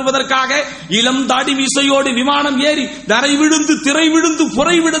கொடுக்க வேண்டும் என்பதற்காக இளம் தாடி மீசையோடு விமானம் ஏறி தரை விழுந்து திரை விழுந்து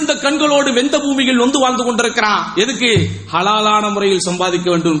புரை விழுந்த கண்களோடு வெந்த பூமியில் வந்து வாழ்ந்து கொண்டிருக்கிறான். எதுக்கு? ஹலாலான முறையில் சம்பாதிக்க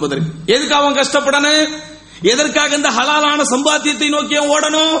வேண்டும் என்பதற்கு. எதுக்கு அவன் கஷ்டப்படணும்? எதற்காக இந்த ஹலாலான சம்பாத்தியத்தை நோக்கி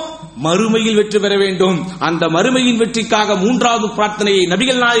ஓடணும்? மறுமையில் வெற்றி பெற வேண்டும். அந்த மறுமையின் வெற்றிக்காக மூன்றாவது பிரார்த்தனையை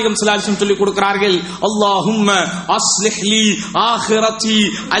நபிகள் நாயகம் ஸல்லல்லாஹு அலைஹி வஸல்லம் சொல்லிக் கொடுக்கிறார்கள். அல்லாஹும்ம அஸ்லிஹ் லி ஆখিরাতি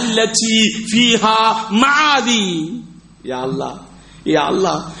அல்லதி ஃபீஹா மஆதி. யா அல்லாஹ், யா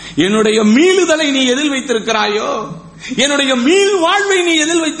அல்லாஹ், என்னுடைய மீளுதலை நீ எதில் வைத்திருக்கிறாயோ, என்னுடைய மீள் வாழ்வை நீ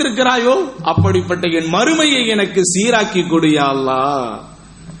எதில் வைத்திருக்கிறாயோ அப்படிப்பட்ட என் மறுமையை எனக்கு சீராக்கி கொடு யா அல்லாஹ்.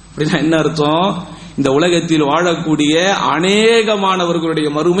 அப்படின்னா என்ன அர்த்தம்? இந்த உலகத்தில் வாழக்கூடிய அநேகமானவர்களுடைய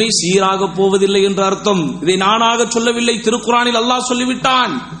மறுமை சீராக போவதில்லை என்ற அர்த்தம். இதை நானாக சொல்லவில்லை, திருக்குர்ஆனில் அல்லாஹ்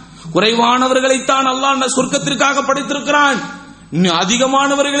சொல்லிவிட்டான். குறைவானவர்களைத்தான் அல்லாஹ் சொர்க்கத்திற்காக படைத்திருக்கிறான்.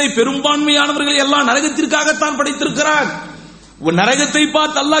 அதிகமானவர்களை, பெரும்பான்மையானவர்களை எல்லாம் நரகத்திற்காகத்தான் படைத்திருக்கிறான். நரகத்தை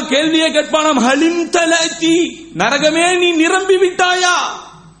பார்த்து அல்லாஹ் கேள்வியே கேட்பானாம், ஹலிம் தலதி, நரகமே நீ நிரம்பி விட்டாயா,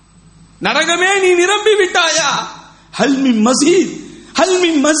 நரகமே நீ நிரம்பி விட்டாயா, ஹல்மின் மஸீத்,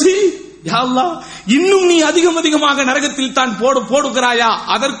 ஹல்மின் மஸீத். யா அல்லாஹ், இன்னும் நீ அதிகமாக நரகத்தில் தான் போடுகிறாயா?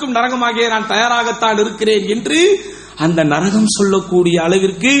 அதற்கும் நரகமாகிய நான் தயாராகத்தான் இருக்கிறேன் என்று அந்த நரகம் சொல்லக்கூடிய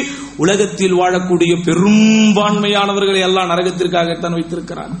அளவிற்கு உலகத்தில் வாழக்கூடிய பெரும்பான்மையானவர்களை எல்லாம் நரகத்திற்காகத்தான்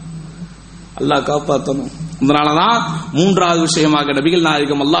வைத்திருக்கிறான். அல்லாஹ் காப்பாற்றணும். அதனாலதான் மூன்றாவது விஷயமாக நபிகள்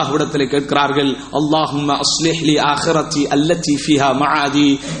நாயகம் அல்லாஹ்விடத்தில் கேட்கிறார்கள், அல்லாஹும்ம அஸ்லிஹ் லி ஆখিরাতি அல்லதி ஃபீஹா மஆதி.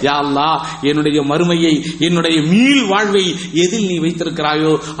 யா அல்லாஹ், என்னுடைய மறுமையை, என்னுடைய மீள் வாழ்வை எதில் நீ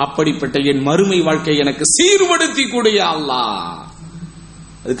வைத்திருக்கிறாயோ அப்படிப்பட்ட என் மறுமை வாழ்க்கை எனக்கு சீர்படுத்தி கொடு யா அல்லாஹ்.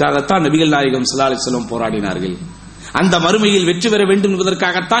 அதுக்காகத்தான் நபிகள் நாயகம் ஸல்லல்லாஹு அலைஹி வஸல்லம் போராடினார்கள். அந்த மறுமையில் வெற்றி பெற வேண்டும்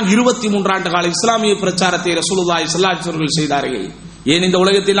என்பதற்காகத்தான் 23 ஆண்டு கால இஸ்லாமிய பிரச்சாரத்தை ரசூலுல்லாஹி ஸல்லல்லாஹு அலைஹி வஸல்லம் செய்தார்கள். ஏன் இந்த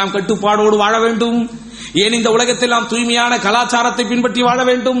உலகத்தில் நாம் கட்டுப்பாடோடு வாழ வேண்டும்? ஏன் இந்த உலகத்தில் நாம் தூய்மையான கலாச்சாரத்தை பின்பற்றி வாழ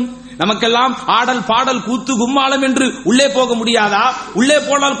வேண்டும்? நமக்கெல்லாம் ஆடல் பாடல் கூத்து கும்மாளம் என்று உள்ளே போக முடியாதா? உள்ளே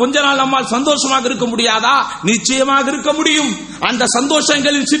போனால் கொஞ்ச நாள் நம்மால் சந்தோஷமாக இருக்க முடியாதா? நிச்சயமாக இருக்க முடியும். அந்த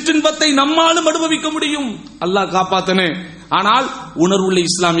சந்தோஷங்களின் சிற்றின்பத்தை நம்மாலும் அனுபவிக்க முடியும். அல்லாஹ் காப்பாத்தனே. ஆனால் உணர்வுள்ள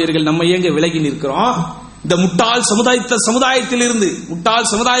இஸ்லாமியர்கள் நம்ம எங்க விலகி நிற்கிறோம்? இந்த முட்டாள் சமுதாயத்தில் இருந்து, முட்டாள்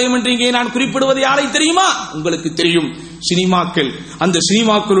சமுதாயம் என்று இங்கே நான் குறிப்பிடுவது யாரை தெரியுமா? உங்களுக்கு தெரியும். சினிமாக்கள், அந்த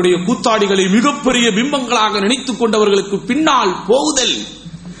சினிமாக்களுடைய கூத்தாடிகளை மிகப்பெரிய பிம்பங்களாக நினைத்துக் கொண்டவர்களுக்கு பின்னால் போகுதல்,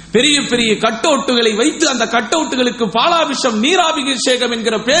 பெரிய பெரிய கட்டவுட்டுகளை வைத்து அந்த கட்டவுட்டுகளுக்கு பாலாபிஷம் நீராபிஷேகம்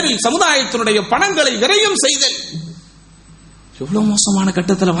என்கிற பேரில் சமுதாயத்தினுடைய பணங்களை விரயம் செய்தல். எவ்வளவு மோசமான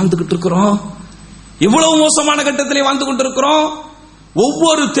கட்டத்தில் வாழ்ந்துகிட்டு இருக்கிறோம், எவ்வளவு மோசமான கட்டத்திலே வாழ்ந்து கொண்டிருக்கிறோம்.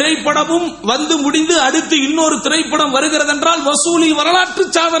 ஒவ்வொரு திரைப்படமும் வந்து முடிந்து அடுத்து இன்னொரு திரைப்படம் வருகிறது என்றால் வசூலில் வரலாற்று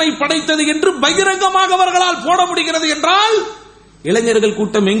சாதனை படைத்தது என்று பகிரங்கமாக அவர்களால் போட முடிகிறது என்றால் இளைஞர்கள்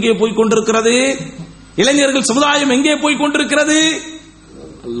கூட்டம் எங்கே போய் கொண்டிருக்கிறது? இளைஞர்கள் சமுதாயம் எங்கே போய் கொண்டிருக்கிறது?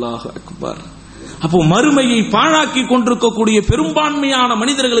 அல்லாஹ் அக்பர். அப்போ மறுமையை பாழாக்கி கொண்டிருக்கக்கூடிய பெரும்பான்மையான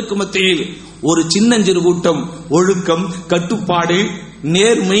மனிதர்களுக்கு மத்தியில் ஒரு சின்னஞ்சிறு கூட்டம் ஒழுக்கம், கட்டுப்பாடு,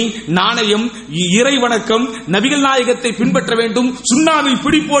 நேர்மை, நாணயம், இறை வணக்கம், நபிகள் நாயகத்தை பின்பற்ற வேண்டும், சுன்னாவில்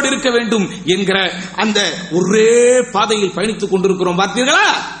பிடிப்போடு இருக்க வேண்டும் என்கிற அந்த ஒரே பாதையில் பயணித்துக் கொண்டிருக்கிறோம். பார்த்தீர்களா?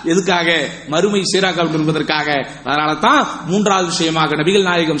 எதுக்காக? மறுமை சீராக்க வேண்டும் என்பதற்காக. அதனால தான் மூன்றாவது விஷயமாக நபிகள்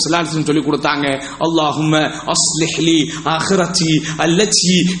நாயகம் ஸல்லல்லாஹு அலைஹி வஸல்லம் சொல்லிக் கொடுத்தாங்க, அல்லாஹும்ம அஸ்லிஹ் லி ஆখিরাতি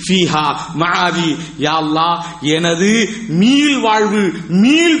அல்லதி ஃபீஹா மஆதி. யா அல்லாஹ், எனது மீள் வாழ்வு,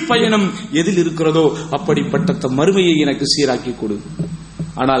 மீள் பயணம் எதில் இருக்கிறதோ அப்படிப்பட்ட மறுமையை எனக்கு சீராக்கி கொடு.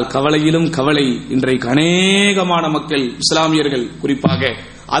 ஆனால் கவலையிலும் கவலை, இன்றைக்கு அநேகமான மக்கள், இஸ்லாமியர்கள் குறிப்பாக,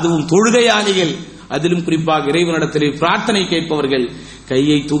 அதுவும் தொழுகையாளிகள், அதிலும் குறிப்பாக இறைவனிடத்திலே பிரார்த்தனை கேட்பவர்கள்,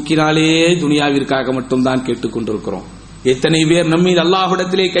 கையை தூக்கினாலே துனியாவிற்காக மட்டும்தான் கேட்டுக்கொண்டிருக்கிறோம். எத்தனை பேர் நம்மீது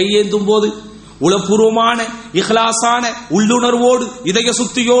அல்லாஹ்விடத்திலே கையேந்தும் போது உளப்பூர்வமான இஹ்லாஸான உள்ளுணர்வோடு, இதய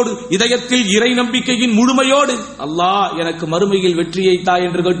சுத்தியோடு, இதயத்தில் இறை நம்பிக்கையின் முழுமையோடு அல்லாஹ் எனக்கு மறுமையில் வெற்றியை தா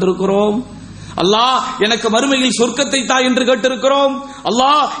என்று கேட்டிருக்கிறோம். அல்லாஹ் எனக்கு மறுமையில் சொர்க்கத்தை தா என்று கேட்டிருக்கிறோம்.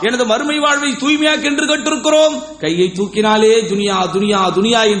 அல்லாஹ் எனது மறுமை வாழ்வை தூய்மையாக்கு என்று கேட்டிருக்கிறோம். கையை தூக்கினாலே துனியா துனியா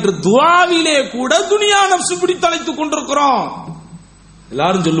துனியா என்று துஆவிலே கூட துனியா நஃப்ஸ் பிடித்து அழைத்துக் கொண்டிருக்கிறோம்.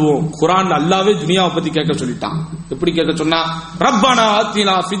 எல்லாரும் சொல்லுவோம், குர்ஆன் அல்லாஹ்வே துனியாவை பத்தி கேட்க சொல்லிட்டான். எப்படி கேட்க சொன்னா, ரப்பனா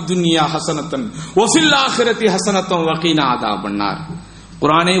ஆத்தினா ஃபித் துன்யா ஹஸனத்தன் வ ஃபில் ஆখিরাতি ஹஸனத்தன் வ கீனா அஸாபன்னார்.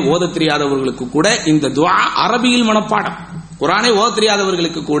 குர்ஆனை ஓத தெரியாதவர்களுக்கு கூட இந்த துஆ அரபியில் மனப்பாடம். குர்ஆனை ஓத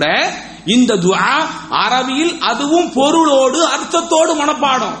தெரியாதவர்களுக்கு கூட இந்த துஆ அரபியில் அதுவும் பொருளோடு அர்த்தத்தோடு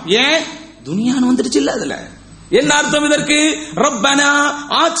மனப்பாடம். ஏன்? துனியான்னு வந்துருச்சு இல்ல அதுல. என்ன அர்த்தம் இதற்கு? ரப்பனா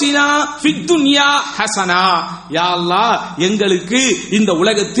ஆத்தினா ஃபித் துன்யா ஹஸனா, யா அல்லாஹ் எங்களுக்கு இந்த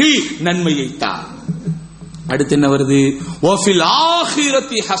உலகத்தில் நன்மையை தா. அடுத்து என்ன வருது? வஃபில்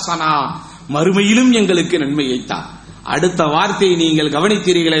ஆகிரத்தி ஹஸனா, மறுமையிலும் எங்களுக்கு நன்மையை தா. அடுத்த வார்த்தையை நீங்கள்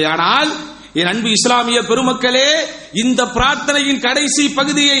கவனித்தீர்களேயானால் என் அன்பு இஸ்லாமிய பெருமக்களே, இந்த பிரார்த்தனையின் கடைசி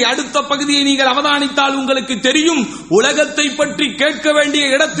பகுதியை, அடுத்த பகுதியை நீங்கள் அவதானித்தால் உங்களுக்கு தெரியும், உலகத்தை பற்றி கேட்க வேண்டிய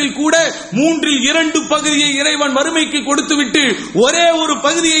இடத்தில் கூட 3/2 பகுதியை இறைவன் வறுமைக்கு கொடுத்துவிட்டு ஒரே ஒரு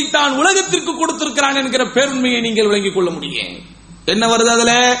பகுதியை தான் உலகத்திற்கு கொடுத்திருக்கிறான் என்கிற பேருண்மையை நீங்கள் விளங்கிக் கொள்ள முடியும். என்ன வருது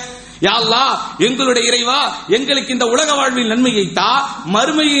அதுல? யா அல்லாஹ் எங்களுடைய இறைவா, எங்களுக்கு இந்த உலக வாழ்வில் நன்மையை தா,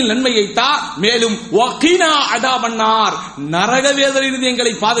 மறுமையில் நன்மையை தா, மேலும் வகினா அதாபன்னார், நரக வேதனையிலிருந்து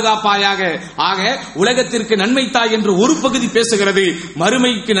எங்களை பாதுகாப்பாயாக. ஆக உலகத்திற்கு நன்மை தா என்று ஒரு பகுதி பேசுகிறது,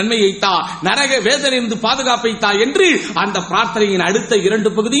 மறுமைக்கு நன்மையை தா, நரக வேதனையிலிருந்து பாதுகாப்பை தா என்று அந்த பிரார்த்தனையின் அடுத்த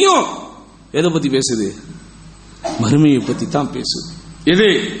 2 பகுதியும் எதை பத்தி பேசுது? மறுமையை பத்தி தான் பேசுது. இது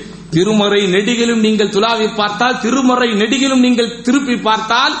திருமறை நெடிகளும் நீங்கள் துலாவி பார்த்தால், திருமறை நெடிகளும் நீங்கள் திருப்பி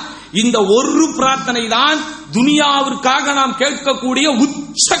பார்த்தால், இந்த ஒரு பிரார்த்தனை தான் துனியாவிற்காக நாம் கேட்கக்கூடிய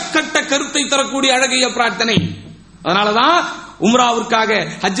உச்சக்கட்ட கருத்தை தரக்கூடிய அழகிய பிரார்த்தனை. அதனாலதான் உம்ராவிற்காக,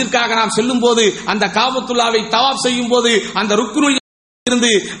 ஹஜ்ஜிற்காக நாம் செல்லும் போது, அந்த காபத்துல்லாவை தவாப் செய்யும் போது, அந்த ருக்னுல்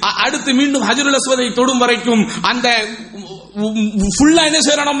இருந்து அடுத்து மீண்டும் ஹஜ்ருல் அஸ்வதை தொடும் வரைக்கும் அந்த ஃபுல்லா என்ன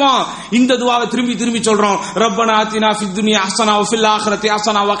செய்யறோமோ இந்த துஆவை திரும்பி திரும்பி சொல்றோம். ரப்பனா ஆத்தினா ஃபித் துன்யா ஹஸனா வ ஃபில் ஆখিরাতি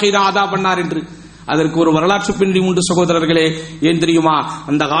ஹஸனா வ கீனா அதாபன்னார் என்று. அதற்கு ஒரு வரலாற்று பின்னணி உண்டு சகோதரர்களே. ஏன் தெரியுமா?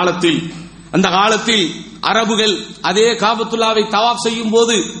 அந்த காலத்தில் அரபுகள் அதே காபத்துல்லாவை தவாப் செய்யும்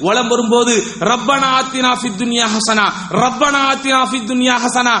போது, வலம் வரும்போது, ரப்பனா ஆத்தினா ஃபித் துன்யா ஹஸனா, ரப்பனா ஆத்தினா ஃபித் துன்யா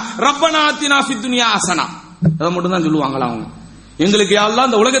ஹஸனா, ரப்பனா ஆத்தினா ஃபித் துன்யா ஹஸனா, அத மட்டும் தான் சொல்லுவாங்களா அவங்க. எங்களுக்கு யா அல்லாஹ்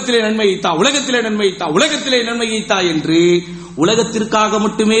இந்த உலகத்திலே நன்மையை தா, உலகத்திலே நன்மையை தா, உலகத்திலே நன்மையை தா என்று உலகத்திற்காக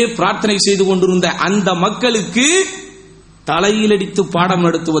மட்டுமே பிரார்த்தனை செய்து கொண்டிருந்த அந்த மக்களுக்கு தலையில் அடித்து பாடம்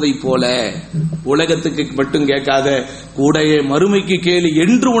நடத்துவதை போல, உலகத்துக்கு மட்டும் கேட்காத கூடையே மறுமைக்கு கேளு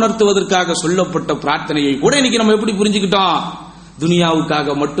என்று உணர்த்துவதற்காக சொல்லப்பட்ட பிரார்த்தனையை கூட இன்னைக்கு நம்ம எப்படி புரிஞ்சுக்கிட்டோம்?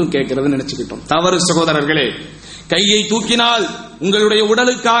 துனியாவுக்காக மட்டும் கேட்கறது நினைச்சுக்கிட்டோம். தவறு சகோதரர்களே. கையை தூக்கினால் உங்களுடைய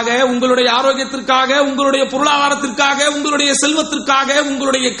உடலுக்காக, உங்களுடைய ஆரோக்கியத்திற்காக, உங்களுடைய பொருளாதாரத்திற்காக, உங்களுடைய செல்வத்திற்காக,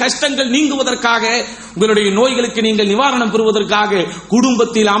 உங்களுடைய கஷ்டங்கள் நீங்குவதற்காக, உங்களுடைய நோய்களுக்கு நீங்கள் நிவாரணம் பெறுவதற்காக,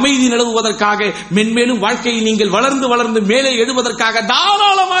 குடும்பத்தில் அமைதி நிலவுவதற்காக, மென்மேலும் வாழ்க்கையில் நீங்கள் வளர்ந்து வளர்ந்து மேலே எழுவதற்காக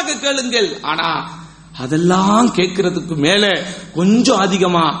தாராளமாக கேளுங்கள். ஆனா அதெல்லாம் கேட்கிறதுக்கு மேல கொஞ்சம்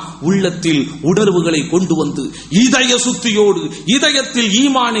அதிகமா உள்ளத்தில் உணர்வுகளை கொண்டு வந்து, இதய சுத்தியோடு இதயத்தில்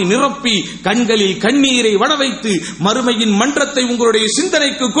ஈமானை நிரப்பி, கண்களில் கண்ணீரை வட வைத்து, மறுமையின் மன்றத்தை உங்களுடைய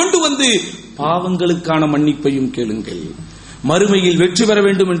சிந்தனைக்கு கொண்டு வந்து, பாவங்களுக்கான மன்னிப்பையும் கேளுங்கள். மறுமையில் வெற்றி பெற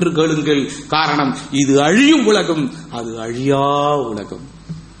வேண்டும் என்று கேளுங்கள். காரணம், இது அழியும் உலகம், அது அழியா உலகம்.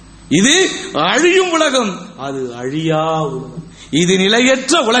 இது அழியும் உலகம், அது அழியா உலகம். இது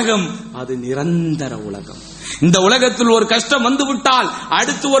நிலையற்ற உலகம், அது நிரந்தர உலகம். இந்த உலகத்தில் ஒரு கஷ்டம் வந்துவிட்டால்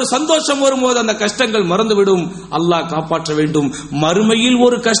அடுத்து ஒரு சந்தோஷம் வரும்போது அந்த கஷ்டங்கள் மறந்துவிடும். அல்லாஹ் காப்பாற்ற வேண்டும். மறுமையில்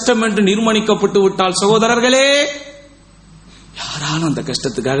ஒரு கஷ்டம் என்று நிர்மாணிக்கப்பட்டு விட்டால் சகோதரர்களே, யாராலும் அந்த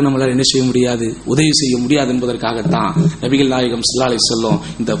கஷ்டத்துக்காக நம்மளால என்ன செய்ய முடியாது, உதவி செய்ய முடியாது என்பதற்காகத்தான் நபிகள் நாயகம் ஸல்லல்லாஹு அலைஹி வஸல்லம்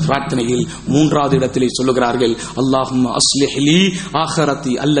இந்த பிரார்த்தனையில் 3வது இடத்திலே சொல்லுகிறார்கள், அல்லாஹும்ம அஸ்லிஹ் லி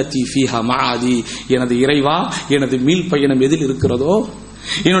ஆகிரதி அல்லதி ஃபீஹா மஆதி. எனது இறைவா, எனது மீள் பயணம் எதில் இருக்கிறதோ,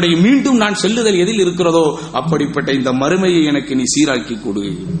 என்னுடைய மீண்டும் நான் செல்லுதல் எதில் இருக்கிறதோ அப்படிப்பட்ட இந்த மறுமையை எனக்கு நீ சீராக்கி கொடு.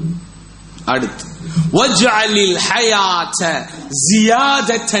 அடுத்து வஜ்அலில் ஹயாத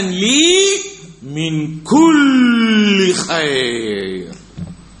ஜியாதத்தன் லீ மின் குல்லி கைர்.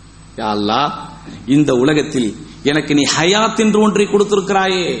 யா அல்லாஹ், இந்த உலகத்தில் எனக்கு நீ ஹயாத் என்று ஒன்றை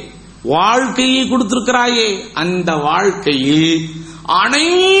கொடுத்திருக்கிறாயே, வாழ்க்கையை கொடுத்திருக்கிறாயே, அந்த வாழ்க்கையில்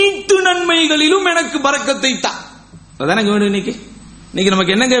அனைத்து நன்மைகளிலும் எனக்கு பரக்கத்தை தா. அதான் எனக்கு வேணும். இன்னைக்கு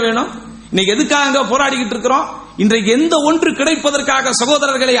நமக்கு என்னங்க வேணும்? இன்னைக்கு எதுக்காக போராடிக்கிட்டு இருக்கிறோம்? இன்றைக்கு எந்த ஒன்று கிடைப்பதற்காக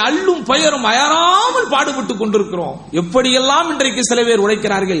சகோதரர்களை அள்ளும் பெயரும் அயராமல் பாடுபட்டுக் கொண்டிருக்கிறோம். எப்படியெல்லாம் இன்றைக்கு சில பேர்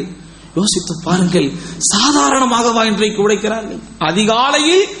உழைக்கிறார்கள் யோசித்து பாருங்கள். சாதாரணமாகவா இன்றைக்கு உழைக்கிறார்கள்?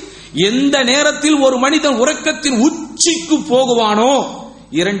 அதிகாலையில் எந்த நேரத்தில் ஒரு மனிதன் உறக்கத்தின் உச்சிக்கு போகுவானோ,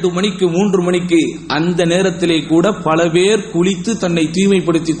 2 மணிக்கு 3 மணிக்கு, அந்த நேரத்திலே கூட பல பேர் குளித்து தன்னை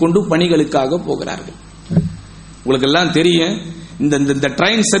தூய்மைப்படுத்திக் கொண்டு பணிகளுக்காக போகிறார்கள். உங்களுக்கு எல்லாம் தெரியும், இந்த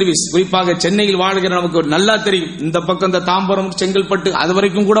ட்ரெயின் சர்வீஸ் குறிப்பாக சென்னையில் வாழ்கிற நமக்கு நல்லா தெரியும். இந்த பக்கம் இந்த தாம்பரம், செங்கல்பட்டு அது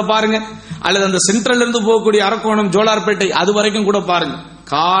வரைக்கும் கூட பாருங்க, அல்லது அந்த சென்ட்ரல் இருந்து போகக்கூடிய அரக்கோணம், ஜோலார்பேட்டை அது வரைக்கும் கூட பாருங்க.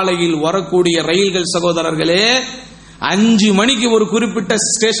 காலையில் வரக்கூடிய ரயில்கள் சகோதரர்களே 5 மணிக்கு ஒரு குறிப்பிட்ட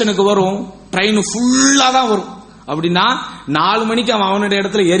ஸ்டேஷனுக்கு வரும். ட்ரெயின் ஃபுல்லா தான் வரும். அப்படின்னா 4 மணிக்கு அவன் அவனுடைய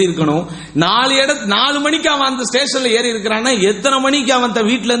இடத்துல ஏறி இருக்கணும். 4 மணிக்கு அவன் அந்த ஸ்டேஷன்ல ஏறி இருக்கிறான்னா எத்தனை மணிக்கு அவன்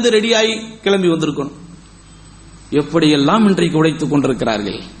வீட்டுல இருந்து ரெடி ஆகி கிளம்பி வந்திருக்கணும்? எப்படியெல்லாம் இன்றைக்கு உழைத்துக்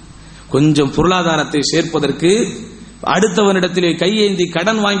கொண்டிருக்கிறார்கள். கொஞ்சம் பொருளாதாரத்தை சேர்ப்பதற்கு, அடுத்தவனிடத்திலே கையேந்தி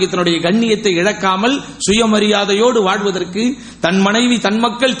கடன் வாங்கி தன்னுடைய கண்ணியத்தை இழக்காமல் சுயமரியாதையோடு வாழ்வதற்கு, தன் மனைவி, தன்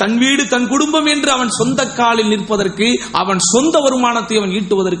மக்கள், தன் வீடு, தன் குடும்பம் என்று அவன் சொந்த காலில் நிற்பதற்கு, அவன் சொந்த வருமானத்தை அவன்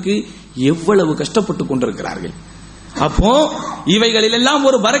ஈட்டுவதற்கு எவ்வளவு கஷ்டப்பட்டுக் கொண்டிருக்கிறார்கள். அப்போ இவைகளிலெல்லாம்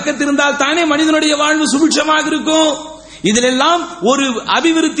ஒரு பரக்கத்து இருந்தால் தானே மனிதனுடைய வாழ்வு சுபிட்சமாக இருக்கும். இதிலெல்லாம் ஒரு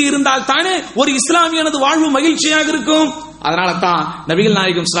அபிவிருத்தி இருந்தால் தானே ஒரு இஸ்லாமியனது வாழ்வு மகிழ்ச்சியாக இருக்கும். அதனால தான் நபிகள்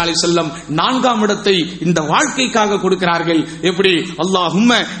நாயகம் ஸல்லல்லாஹு அலைஹி வஸல்லம் 4ஆம் இடத்தை இந்த வாழ்க்கைக்காக கொடுக்கிறார்கள். எப்படி?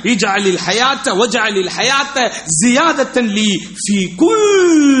 அல்லாஹும்ம இஜ்அலில் ஹயாத்த வஜ்அலில் ஹயாத்த ஜியாதத்தன் லீ ஃபீ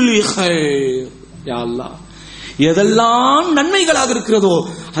குல்லி கைர். யா அல்லாஹ், எதெல்லாம் நன்மைகளாக இருக்கிறதோ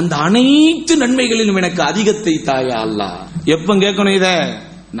அந்த அனைத்து நன்மைகளிலும் எனக்கு அதிகத்தை தாயா அல்லாஹ். எப்ப கேட்கணும்? இத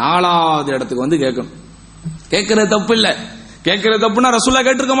 4ஆவது இடத்துக்கு வந்து கேட்கணும். கேட்கிறது தப்பு இல்ல. கேட்கிறது தப்புனா ரசூலுல்லாஹ்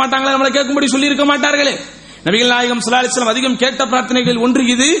கேட்டிருக்க மாட்டாங்களே, நம்மளை கேட்கும்படி சொல்லி இருக்க மாட்டார்களே. நபிகள் நாயகம் ஸல்லல்லாஹு அலைஹி வஸல்லம் அதிகம் கேட்ட பிரார்த்தனைகளில் ஒன்று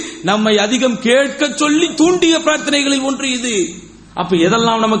இது. நம்மை அதிகம் கேட்க சொல்லி தூண்டிய பிரார்த்தனைகளில் ஒன்று இது. அப்ப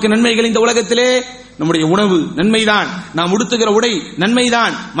எதெல்லாம் நமக்கு நன்மைகள் இந்த உலகத்திலே? நம்முடைய உணவு நன்மைதான், நாம் உடுத்துகிற உடை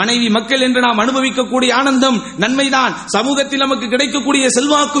நன்மைதான், மனைவி மக்கள் என்று நாம் அனுபவிக்கக்கூடிய ஆனந்தம் நன்மைதான், சமூகத்தில் நமக்கு கிடைக்கக்கூடிய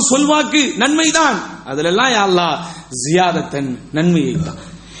செல்வாக்கு சொல்வாக்கு நன்மைதான். அதிலெல்லாம் யா அல்லாஹ் ஜியாதத்தன் நன்மையை தான்.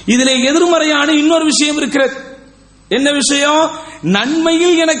 இதிலே எதிர்மறையான இன்னொரு விஷயம் இருக்கிறது. என்ன விஷயம்?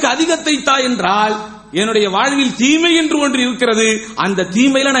 நன்மையில் எனக்கு அதிகத்தை தா என்றால் என்னுடைய வாழ்வில் தீமை என்று ஒன்று இருக்கிறது. அந்த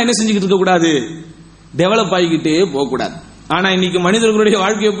தீமையில நான் என்ன செஞ்சுக்கிட்டு இருக்க கூடாது? டெவலப் ஆகிக்கிட்டே போக கூடாது. ஆனா இன்னைக்கு மனிதர்களுடைய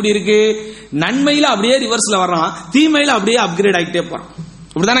வாழ்க்கை எப்படி இருக்கு? நன்மையில அப்படியே ரிவர்ஸ்ல வர்றான், தீமையில அப்படியே அப்கிரேட் ஆகிட்டே போறான்.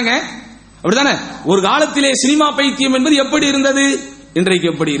 அப்படிதானங்க? அப்படிதானே? ஒரு காலத்திலே சினிமா பைத்தியம் என்பது எப்படி இருந்தது?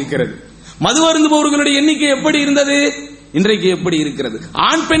 இன்றைக்கு எப்படி இருக்கிறது? மது அருந்துபவர்களுடைய எண்ணிக்கை எப்படி இருந்தது? இன்றைக்கு எப்படி இருக்கிறது?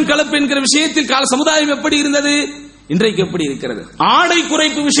 ஆண் பெண் கலப்பு என்கிற விஷயத்தில் கால சமுதாயம் எப்படி இருந்தது? இன்றைக்கு எப்படி இருக்கிறது? ஆடை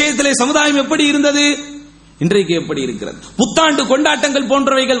குறைப்பு விஷயத்திலே சமுதாயம் எப்படி இருந்தது? இன்றைக்கு எப்படி இருக்கிறது? புத்தாண்டு கொண்டாட்டங்கள்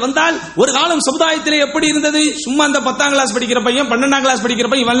போன்றவைகள் வந்தால் ஒரு காலம் சமுதாயத்திலே எப்படி இருந்தது? சும்மா அந்த 10ஆம் கிளாஸ் படிக்கிற பையன், 12ஆம் கிளாஸ் படிக்கிற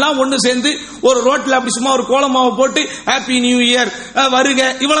பையன் இவெல்லாம் ஒண்ணு சேர்ந்து ஒரு ரோட்ல அப்படி சும்மா ஒரு கோலமாவை போட்டு ஹாப்பி நியூ இயர் வருக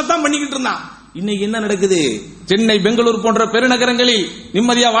இவ்வளவுதான் பண்ணிக்கிட்டு இருந்தான். இன்னைக்கு என்ன நடக்குது? சென்னை, பெங்களூர் போன்ற பெருநகரங்களில்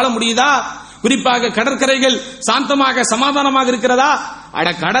நிம்மதியா வாழ முடியுதா? குறிப்பாக கடற்கரைகள் சாந்தமாக சமாதானமாக இருக்கிறதா? அட,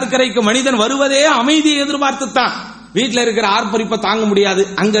 கடற்கரைக்கு மனிதன் வருவதே அமைதியை எதிர்பார்த்துத்தான். வீட்டில் இருக்கிற ஆர்ப்பரிப்பை தாங்க முடியாது,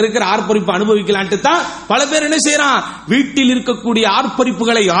 அங்க இருக்கிற ஆர்ப்பரிப்பை அனுபவிக்கலான்ட்டு தான் பல பேர் என்ன செய்யறான்? வீட்டில் இருக்கக்கூடிய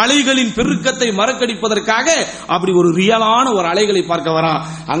ஆர்ப்பரிப்புகளை, அலைகளின் பெருக்கத்தை மறக்கடிப்பதற்காக அப்படி ஒரு ரியலான ஒரு அலைகளை பார்க்க வரான்.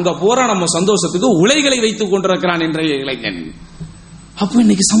 அங்க போற நம்ம சந்தோஷத்துக்கு உலைகளை வைத்துக் கொண்டிருக்கிறான் இன்றைய இளைஞன். அப்ப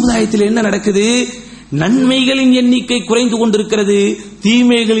இன்னைக்கு சமுதாயத்தில் என்ன நடக்குது? நன்மைகளின் எண்ணிக்கை குறைந்து கொண்டிருக்கிறது,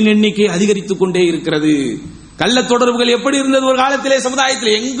 தீமைகளின் எண்ணிக்கை அதிகரித்துக் கொண்டே இருக்கிறது. கள்ள தொடர்புகள் எப்படி இருந்தது ஒரு காலத்திலே?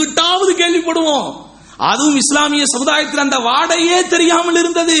 சமுதாயத்தில் எங்கிட்டாவது கேள்விப்படுவோம். அதுவும் இஸ்லாமிய சமுதாயத்தில் அந்த வாடையே தெரியாமல்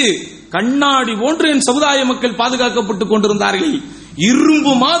இருந்தது. கண்ணாடி போன்று என் சமுதாய மக்கள் பாதுகாக்கப்பட்டுக் கொண்டிருந்தார்கள்.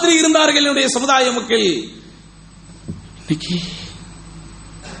 இரும்பு மாதிரி இருந்தார்கள் என்னுடைய சமுதாய மக்கள். இன்னைக்கு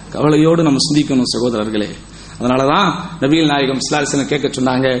கவலையோடு நம்ம சிந்திக்கணும் சகோதரர்களே. அதனாலதான் நபிகள் நாயகம் ஸல்லல்லாஹு அலைஹி வஸல்லம் கேட்க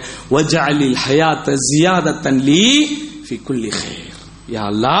சொன்னாங்க, வஜ்அலில் ஹயாத்த ஜியாதத்தன் லீ ஃபீ குல்லி கைர். யா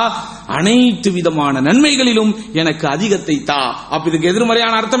அல்லாஹ், அனைத்து விதமான நன்மைகளிலும் எனக்கு அதிகத்தை தா. அப்ப இதுக்கு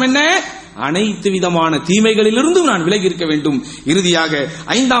எதிர்மறையான அர்த்தம் என்ன? அனைத்து விதமான தீமைகளிலிருந்தும் நான் விலகி இருக்க வேண்டும். இறுதியாக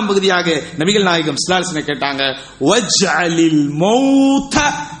 5ஆம் பகுதியாக நபிகள் நாயகம் ஸல்லல்லாஹு அலைஹி வஸல்லம் கேட்டாங்க, வஜ்அலில் மௌத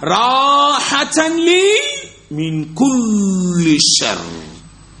ராஹத்தன் லீ மின் குல்லி ஷர்.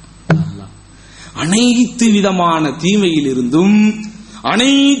 அனைத்து விதமான தீமையிலிருந்தும்,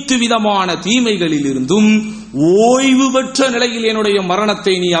 அனைத்து விதமான தீமைகளிலிருந்தும் ஓய்வு பெற்ற நிலையில் என்னுடைய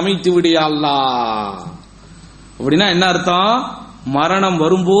மரணத்தை நீ அமைத்து விடியா அல்லாஹ். அப்படின்னா என்ன அர்த்தம்? மரணம்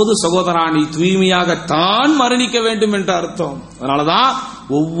வரும்போது சகோதரா நீ தூய்மையாகத்தான் மரணிக்க வேண்டும் என்ற அர்த்தம். அதனாலதான்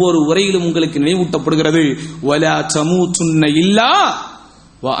ஒவ்வொரு உரையிலும் உங்களுக்கு நினைவூட்டப்படுகிறது, வலா தமூதுன்ன இல்லா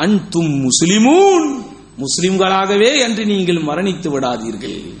வ அன்தும் முஸ்லிமூன். முஸ்லிம்களாகவே என்று நீங்கள் மரணித்து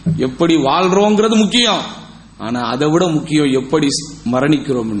விடாதீர்கள். எப்படி வாழ்றோங்கிறது முக்கியம், ஆனா அதை விட முக்கியம் எப்படி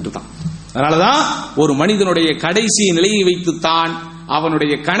மரணிக்கிறோம் என்றுதான். அதனாலதான் ஒரு மனிதனுடைய கடைசி நிலையை வைத்துத்தான்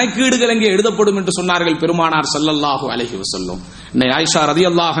அவனுடைய கணக்கீடுகள் எங்கே எழுதப்படும் என்று சொன்னார்கள் பெருமானார் ஸல்லல்லாஹு அலைஹி வஸல்லம். ஆயிஷா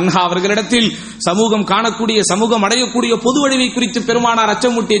ரலியல்லாஹு அன்ஹா அவர்களிடத்தில் சமூகம் காணக்கூடிய, சமூகம் அடையக்கூடிய பொது அழிவை குறித்து பெருமானார்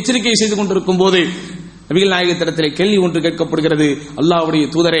அச்சமூட்டி எச்சரிக்கை செய்து கொண்டிருக்கும் போது நபிகள் நாயகத்திடத்தில் கேள்வி ஒன்று கேட்கப்படுகிறது, அல்லாஹ்வுடைய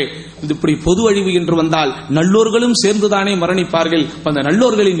தூதரே, இப்படி பொது அழிவு என்று வந்தால் நல்லோர்களும் சேர்ந்துதானே மரணிப்பார்கள், அந்த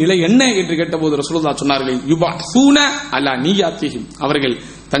நல்லோர்களின் நிலை என்ன என்று கேட்டபோது ரசூலுல்லாஹ் சொன்னார்கள், யுபஅஸூன அலா நிய்யாத்திஹிம். அவர்கள்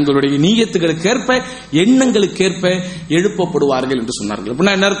தங்களுடைய நீயத்துகளுக்கேற்ப எண்ணங்களுக்கேற்ப எழுப்பப்படுவார்கள் என்று சொன்னார்கள்.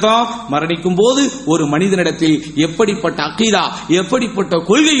 அப்படின்னா என்ன அர்த்தம்? மரணிக்கும் போது ஒரு மனிதனிடத்தில் எப்படிப்பட்ட அகீதா, எப்படிப்பட்ட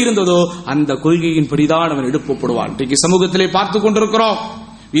கொள்கை இருந்ததோ அந்த கொள்கையின்படிதான் அவன் எழுப்பப்படுவான். இன்றைக்கு சமூகத்திலே பார்த்து கொண்டிருக்கிறோம்,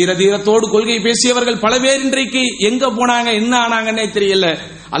 வீரதீரத்தோடு கொள்கை பேசியவர்கள் பல பேர் இன்றைக்கு எங்க போனாங்க, என்ன ஆனாங்கன்னே தெரியல.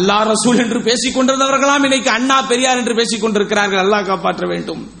 அல்லாஹ் ரசூல் என்று பேசிக் கொண்டிருந்தவர்களாம் இன்னைக்கு அண்ணா பெரியார் என்று பேசிக் கொண்டிருக்கிறார்கள். அல்லாஹ் காப்பாற்ற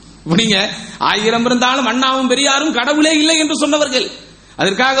வேண்டும். இப்படிங்க 1000 இருந்தாலும் அண்ணாவும் பெரியாரும் கடவுளே இல்லை என்று சொன்னவர்கள்.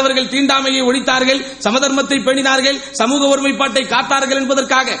 அதற்காக அவர்கள் தீண்டாமையை ஒழித்தார்கள், சமதர்மத்தை பேணினார்கள், சமூக ஒருமைப்பாட்டை காத்தார்கள்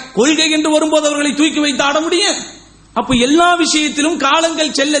என்பதற்காக. கொள்கை என்று வரும்போது அவர்களை தூக்கி வைத்து ஆட முடியும்? அப்ப எல்லா விஷயத்திலும்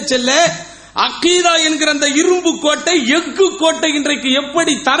காலங்கள் செல்ல செல்ல அகீதா என்கிற அந்த இரும்பு கோட்டை, எஃகு கோட்டை இன்றைக்கு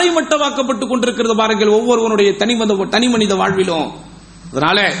எப்படி தரைமட்டமாக்கப்பட்டுக் கொண்டிருக்கிறது பாருங்கள், ஒவ்வொருவனுடைய தனி மனித வாழ்விலும்.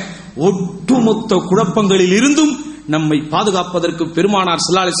 அதனால ஒட்டுமொத்த குழப்பங்களில் இருந்தும் நம்மை பாதுகாப்பதற்கு பெருமானார்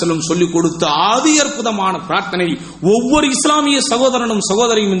ஸல்லல்லாஹு அலைஹி வஸல்லம் சொல்லிக் கொடுத்த அதி அற்புதமான பிரார்த்தனை. ஒவ்வொரு இஸ்லாமிய சகோதரனும்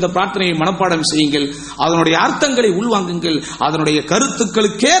சகோதரியும் இந்த பிரார்த்தனையை மனப்பாடம் செய்யுங்கள், அதனுடைய அர்த்தங்களை உள்வாங்குங்கள். அதனுடைய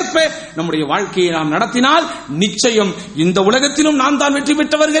கருத்துக்களுக்கேற்ப நம்முடைய வாழ்க்கையை நாம் நடத்தினால் நிச்சயம் இந்த உலகத்திலும் நாம் தான் வெற்றி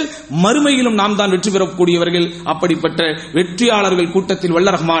பெற்றவர்கள், மறுமையிலும் நாம் தான் வெற்றி பெறக்கூடியவர்கள். அப்படிப்பட்ட வெற்றியாளர்கள் கூட்டத்தில்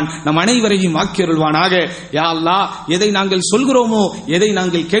வல்ல ரஹ்மான் நம் அனைவரையும் ஆக்கியருள்வானாக. யா அல்லாஹ், எதை நாங்கள் சொல்கிறோமோ, எதை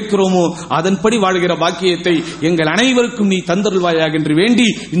நாங்கள் கேட்கிறோமோ அதன்படி வாழ்கிற பாக்கியத்தை எங்கள் அனைவருக்கும் நீ தந்தருள்வாயாக என்று வேண்டி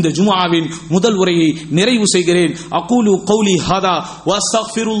இந்த ஜும்ஆவின் முதல் உரையை நிறைவு செய்கிறேன். அகூலு கௌலி ஹாதா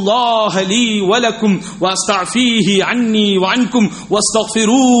வஸ்தக்ஃபிருல்லாஹ லீ வலக்கும் வஸ்தஃபீஹி அன்னி வஅன்கும்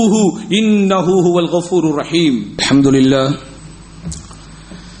வஸ்தக்ஃபிரூஹு இன்னஹு ஹுவல் கஃபூருர் ரஹீம்.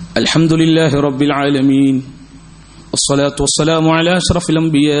 அல்ஹம்துலில்லாஹி ரப்பில் ஆலமீன் வஸ்ஸலாத்து வஸ்ஸலாமு அலா அஷ்ரஃபில்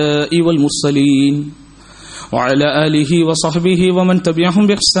அன்பியாஇ வல் முர்ஸலீன் وعلى آله وصحبه ومن تبعهم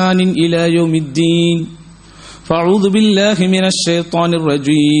بإحسان إلى يوم الدين. فأعوذ بالله من الشيطان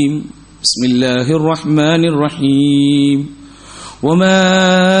الرجيم. بسم الله الرحمن الرحيم. وما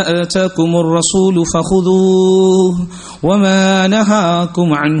آتاكم الرسول فخذوه وما نهاكم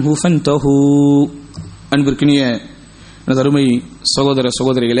عنه فانتهوا. அன்பிற்கினிய அருமை சகோதர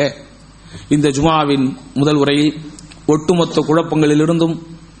சகோதரிகளே, இந்த ஜும்ஆவின் முதல் உரையில் ஒட்டுமொத்த குழப்பங்களிலிருந்தும்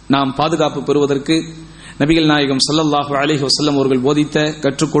நாம் பாதுகாப்பு பெறுவதற்கு நபிகள் நாயகம் ஸல்லல்லாஹு அலைஹி வஸல்லம் அவர்கள் போதித்த,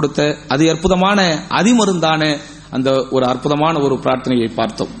 கற்றுக் கொடுத்த அதி அற்புதமான அதிமருந்தான அந்த ஒரு அற்புதமான ஒரு பிரார்த்தனையை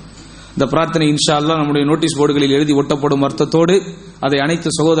பார்த்தோம். இந்த பிரார்த்தனை இன்ஷா அல்லாஹ் நம்முடைய நோட்டீஸ் போர்டுகளில் எழுதி ஒட்டப்படும் அர்த்தத்தோடு அதை அனைத்து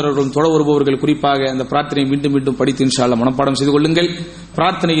சகோதரர்களும் தொழ வருபவர்கள் குறிப்பாக அந்த பிரார்த்தனை மீண்டும் மீண்டும் படித்து இன்ஷா அல்லாஹ் மனப்பாடம் செய்து கொள்ளுங்கள்.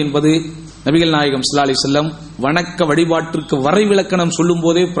 பிரார்த்தனை என்பது நபிகள் நாயகம் ஸல்லல்லாஹு அலைஹி வஸல்லம் வணக்க வழிபாட்டிற்கு வரைவிலக்கணம் சொல்லும்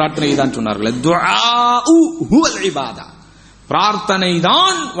போதே பிரார்த்தனை தான் சொன்னார்கள். துஆஉ ஹுவல் இபாதா, பிரார்த்தனை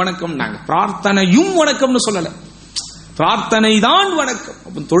தான் வணக்கம். நாங்க பிரார்த்தனையும் வணக்கம்னு சொல்லல, பிரார்த்தனை தான் வணக்கம்.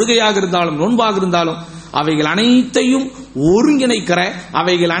 அப்ப தொழுகையாக இருந்தாலும் நோன்பாக இருந்தாலும் அவைகள் அனைத்தையும் ஒருங்கிணைக்கிற,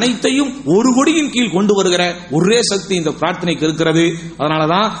 அவைகள் அனைத்தையும் ஒரு கொடியின் கீழ் கொண்டு வருகிற ஒரே சக்தி இந்த பிரார்த்தனைக்கு இருக்கிறது.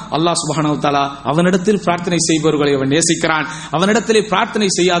 அதனாலதான் அல்லாஹ் சுப்ஹானஹு வ தஆலா அவனிடத்தில் பிரார்த்தனை செய்பவர்களை அவன் நேசிக்கிறான், அவனிடத்திலே பிரார்த்தனை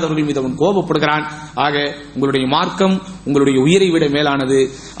செய்யாதவர்கள் மீது அவன் கோபப்படுகிறான். ஆக உங்களுடைய மார்க்கம் உங்களுடைய உயிரை விட மேலானது.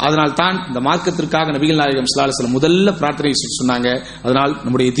 அதனால் தான் இந்த மார்க்கத்திற்காக நபிகள் நாயகம் ஸல்லல்லாஹு அலைஹி வஸல்லம் முதல்ல பிரார்த்தனை சொன்னாங்க. அதனால்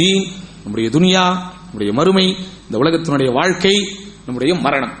நம்முடைய தீன், நம்முடைய துனியா, நம்முடைய மறுமை, இந்த உலகத்தினுடைய வாழ்க்கை, நம்முடைய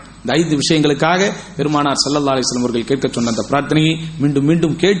மரணம், இந்த 5 விஷயங்களுக்காக பெருமானார் ஸல்லல்லாஹு அலைஹி வஸல்லம் அவர்கள் கேட்க சொன்ன அந்த பிரார்த்தனையை மீண்டும்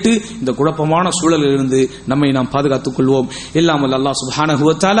மீண்டும் கேட்டு இந்த குழப்பமான சூழலிலிருந்து நம்மை நாம் பாதுகாத்துக் கொள்வோம். எல்லாம் வல்ல அல்லாஹ் சுப்ஹானஹு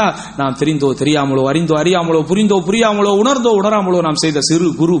வ தஆலா நாம் தெரிந்தோ தெரியாமலோ, அறிந்தோ அறியாமலோ, புரிந்தோ புரியாமலோ, உணர்ந்தோ உணராமலோ நாம் செய்த சிறு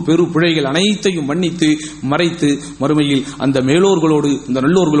குறு பெரு பிழைகள் அனைத்தையும் மன்னித்து மறைத்து மறுமையில் அந்த மேலோர்களோடு, இந்த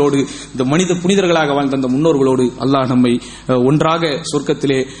நல்லோர்களோடு, இந்த மனித புனிதர்களாக வாழ்ந்த அந்த முன்னோர்களோடு அல்லாஹ் நம்மை ஒன்றாக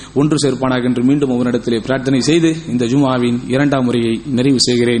சொர்க்கத்திலே ஒன்று சேர்ப்பானாக என்று மீண்டும் அவனிடத்திலே பிரார்த்தனை செய்து இந்த ஜும்ஆவின் 2ஆம் முறையை நிறைவு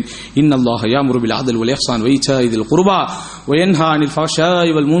செய்கிறேன். إن الله يأمر بالعدل والإحسان وإيتاء ذي القربى وينهى عن الفحشاء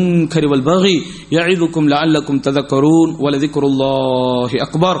والمنكر والبغي يعظكم لعلكم تذكرون ولذكر الله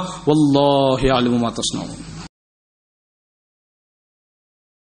أكبر والله يعلم ما تصنعون.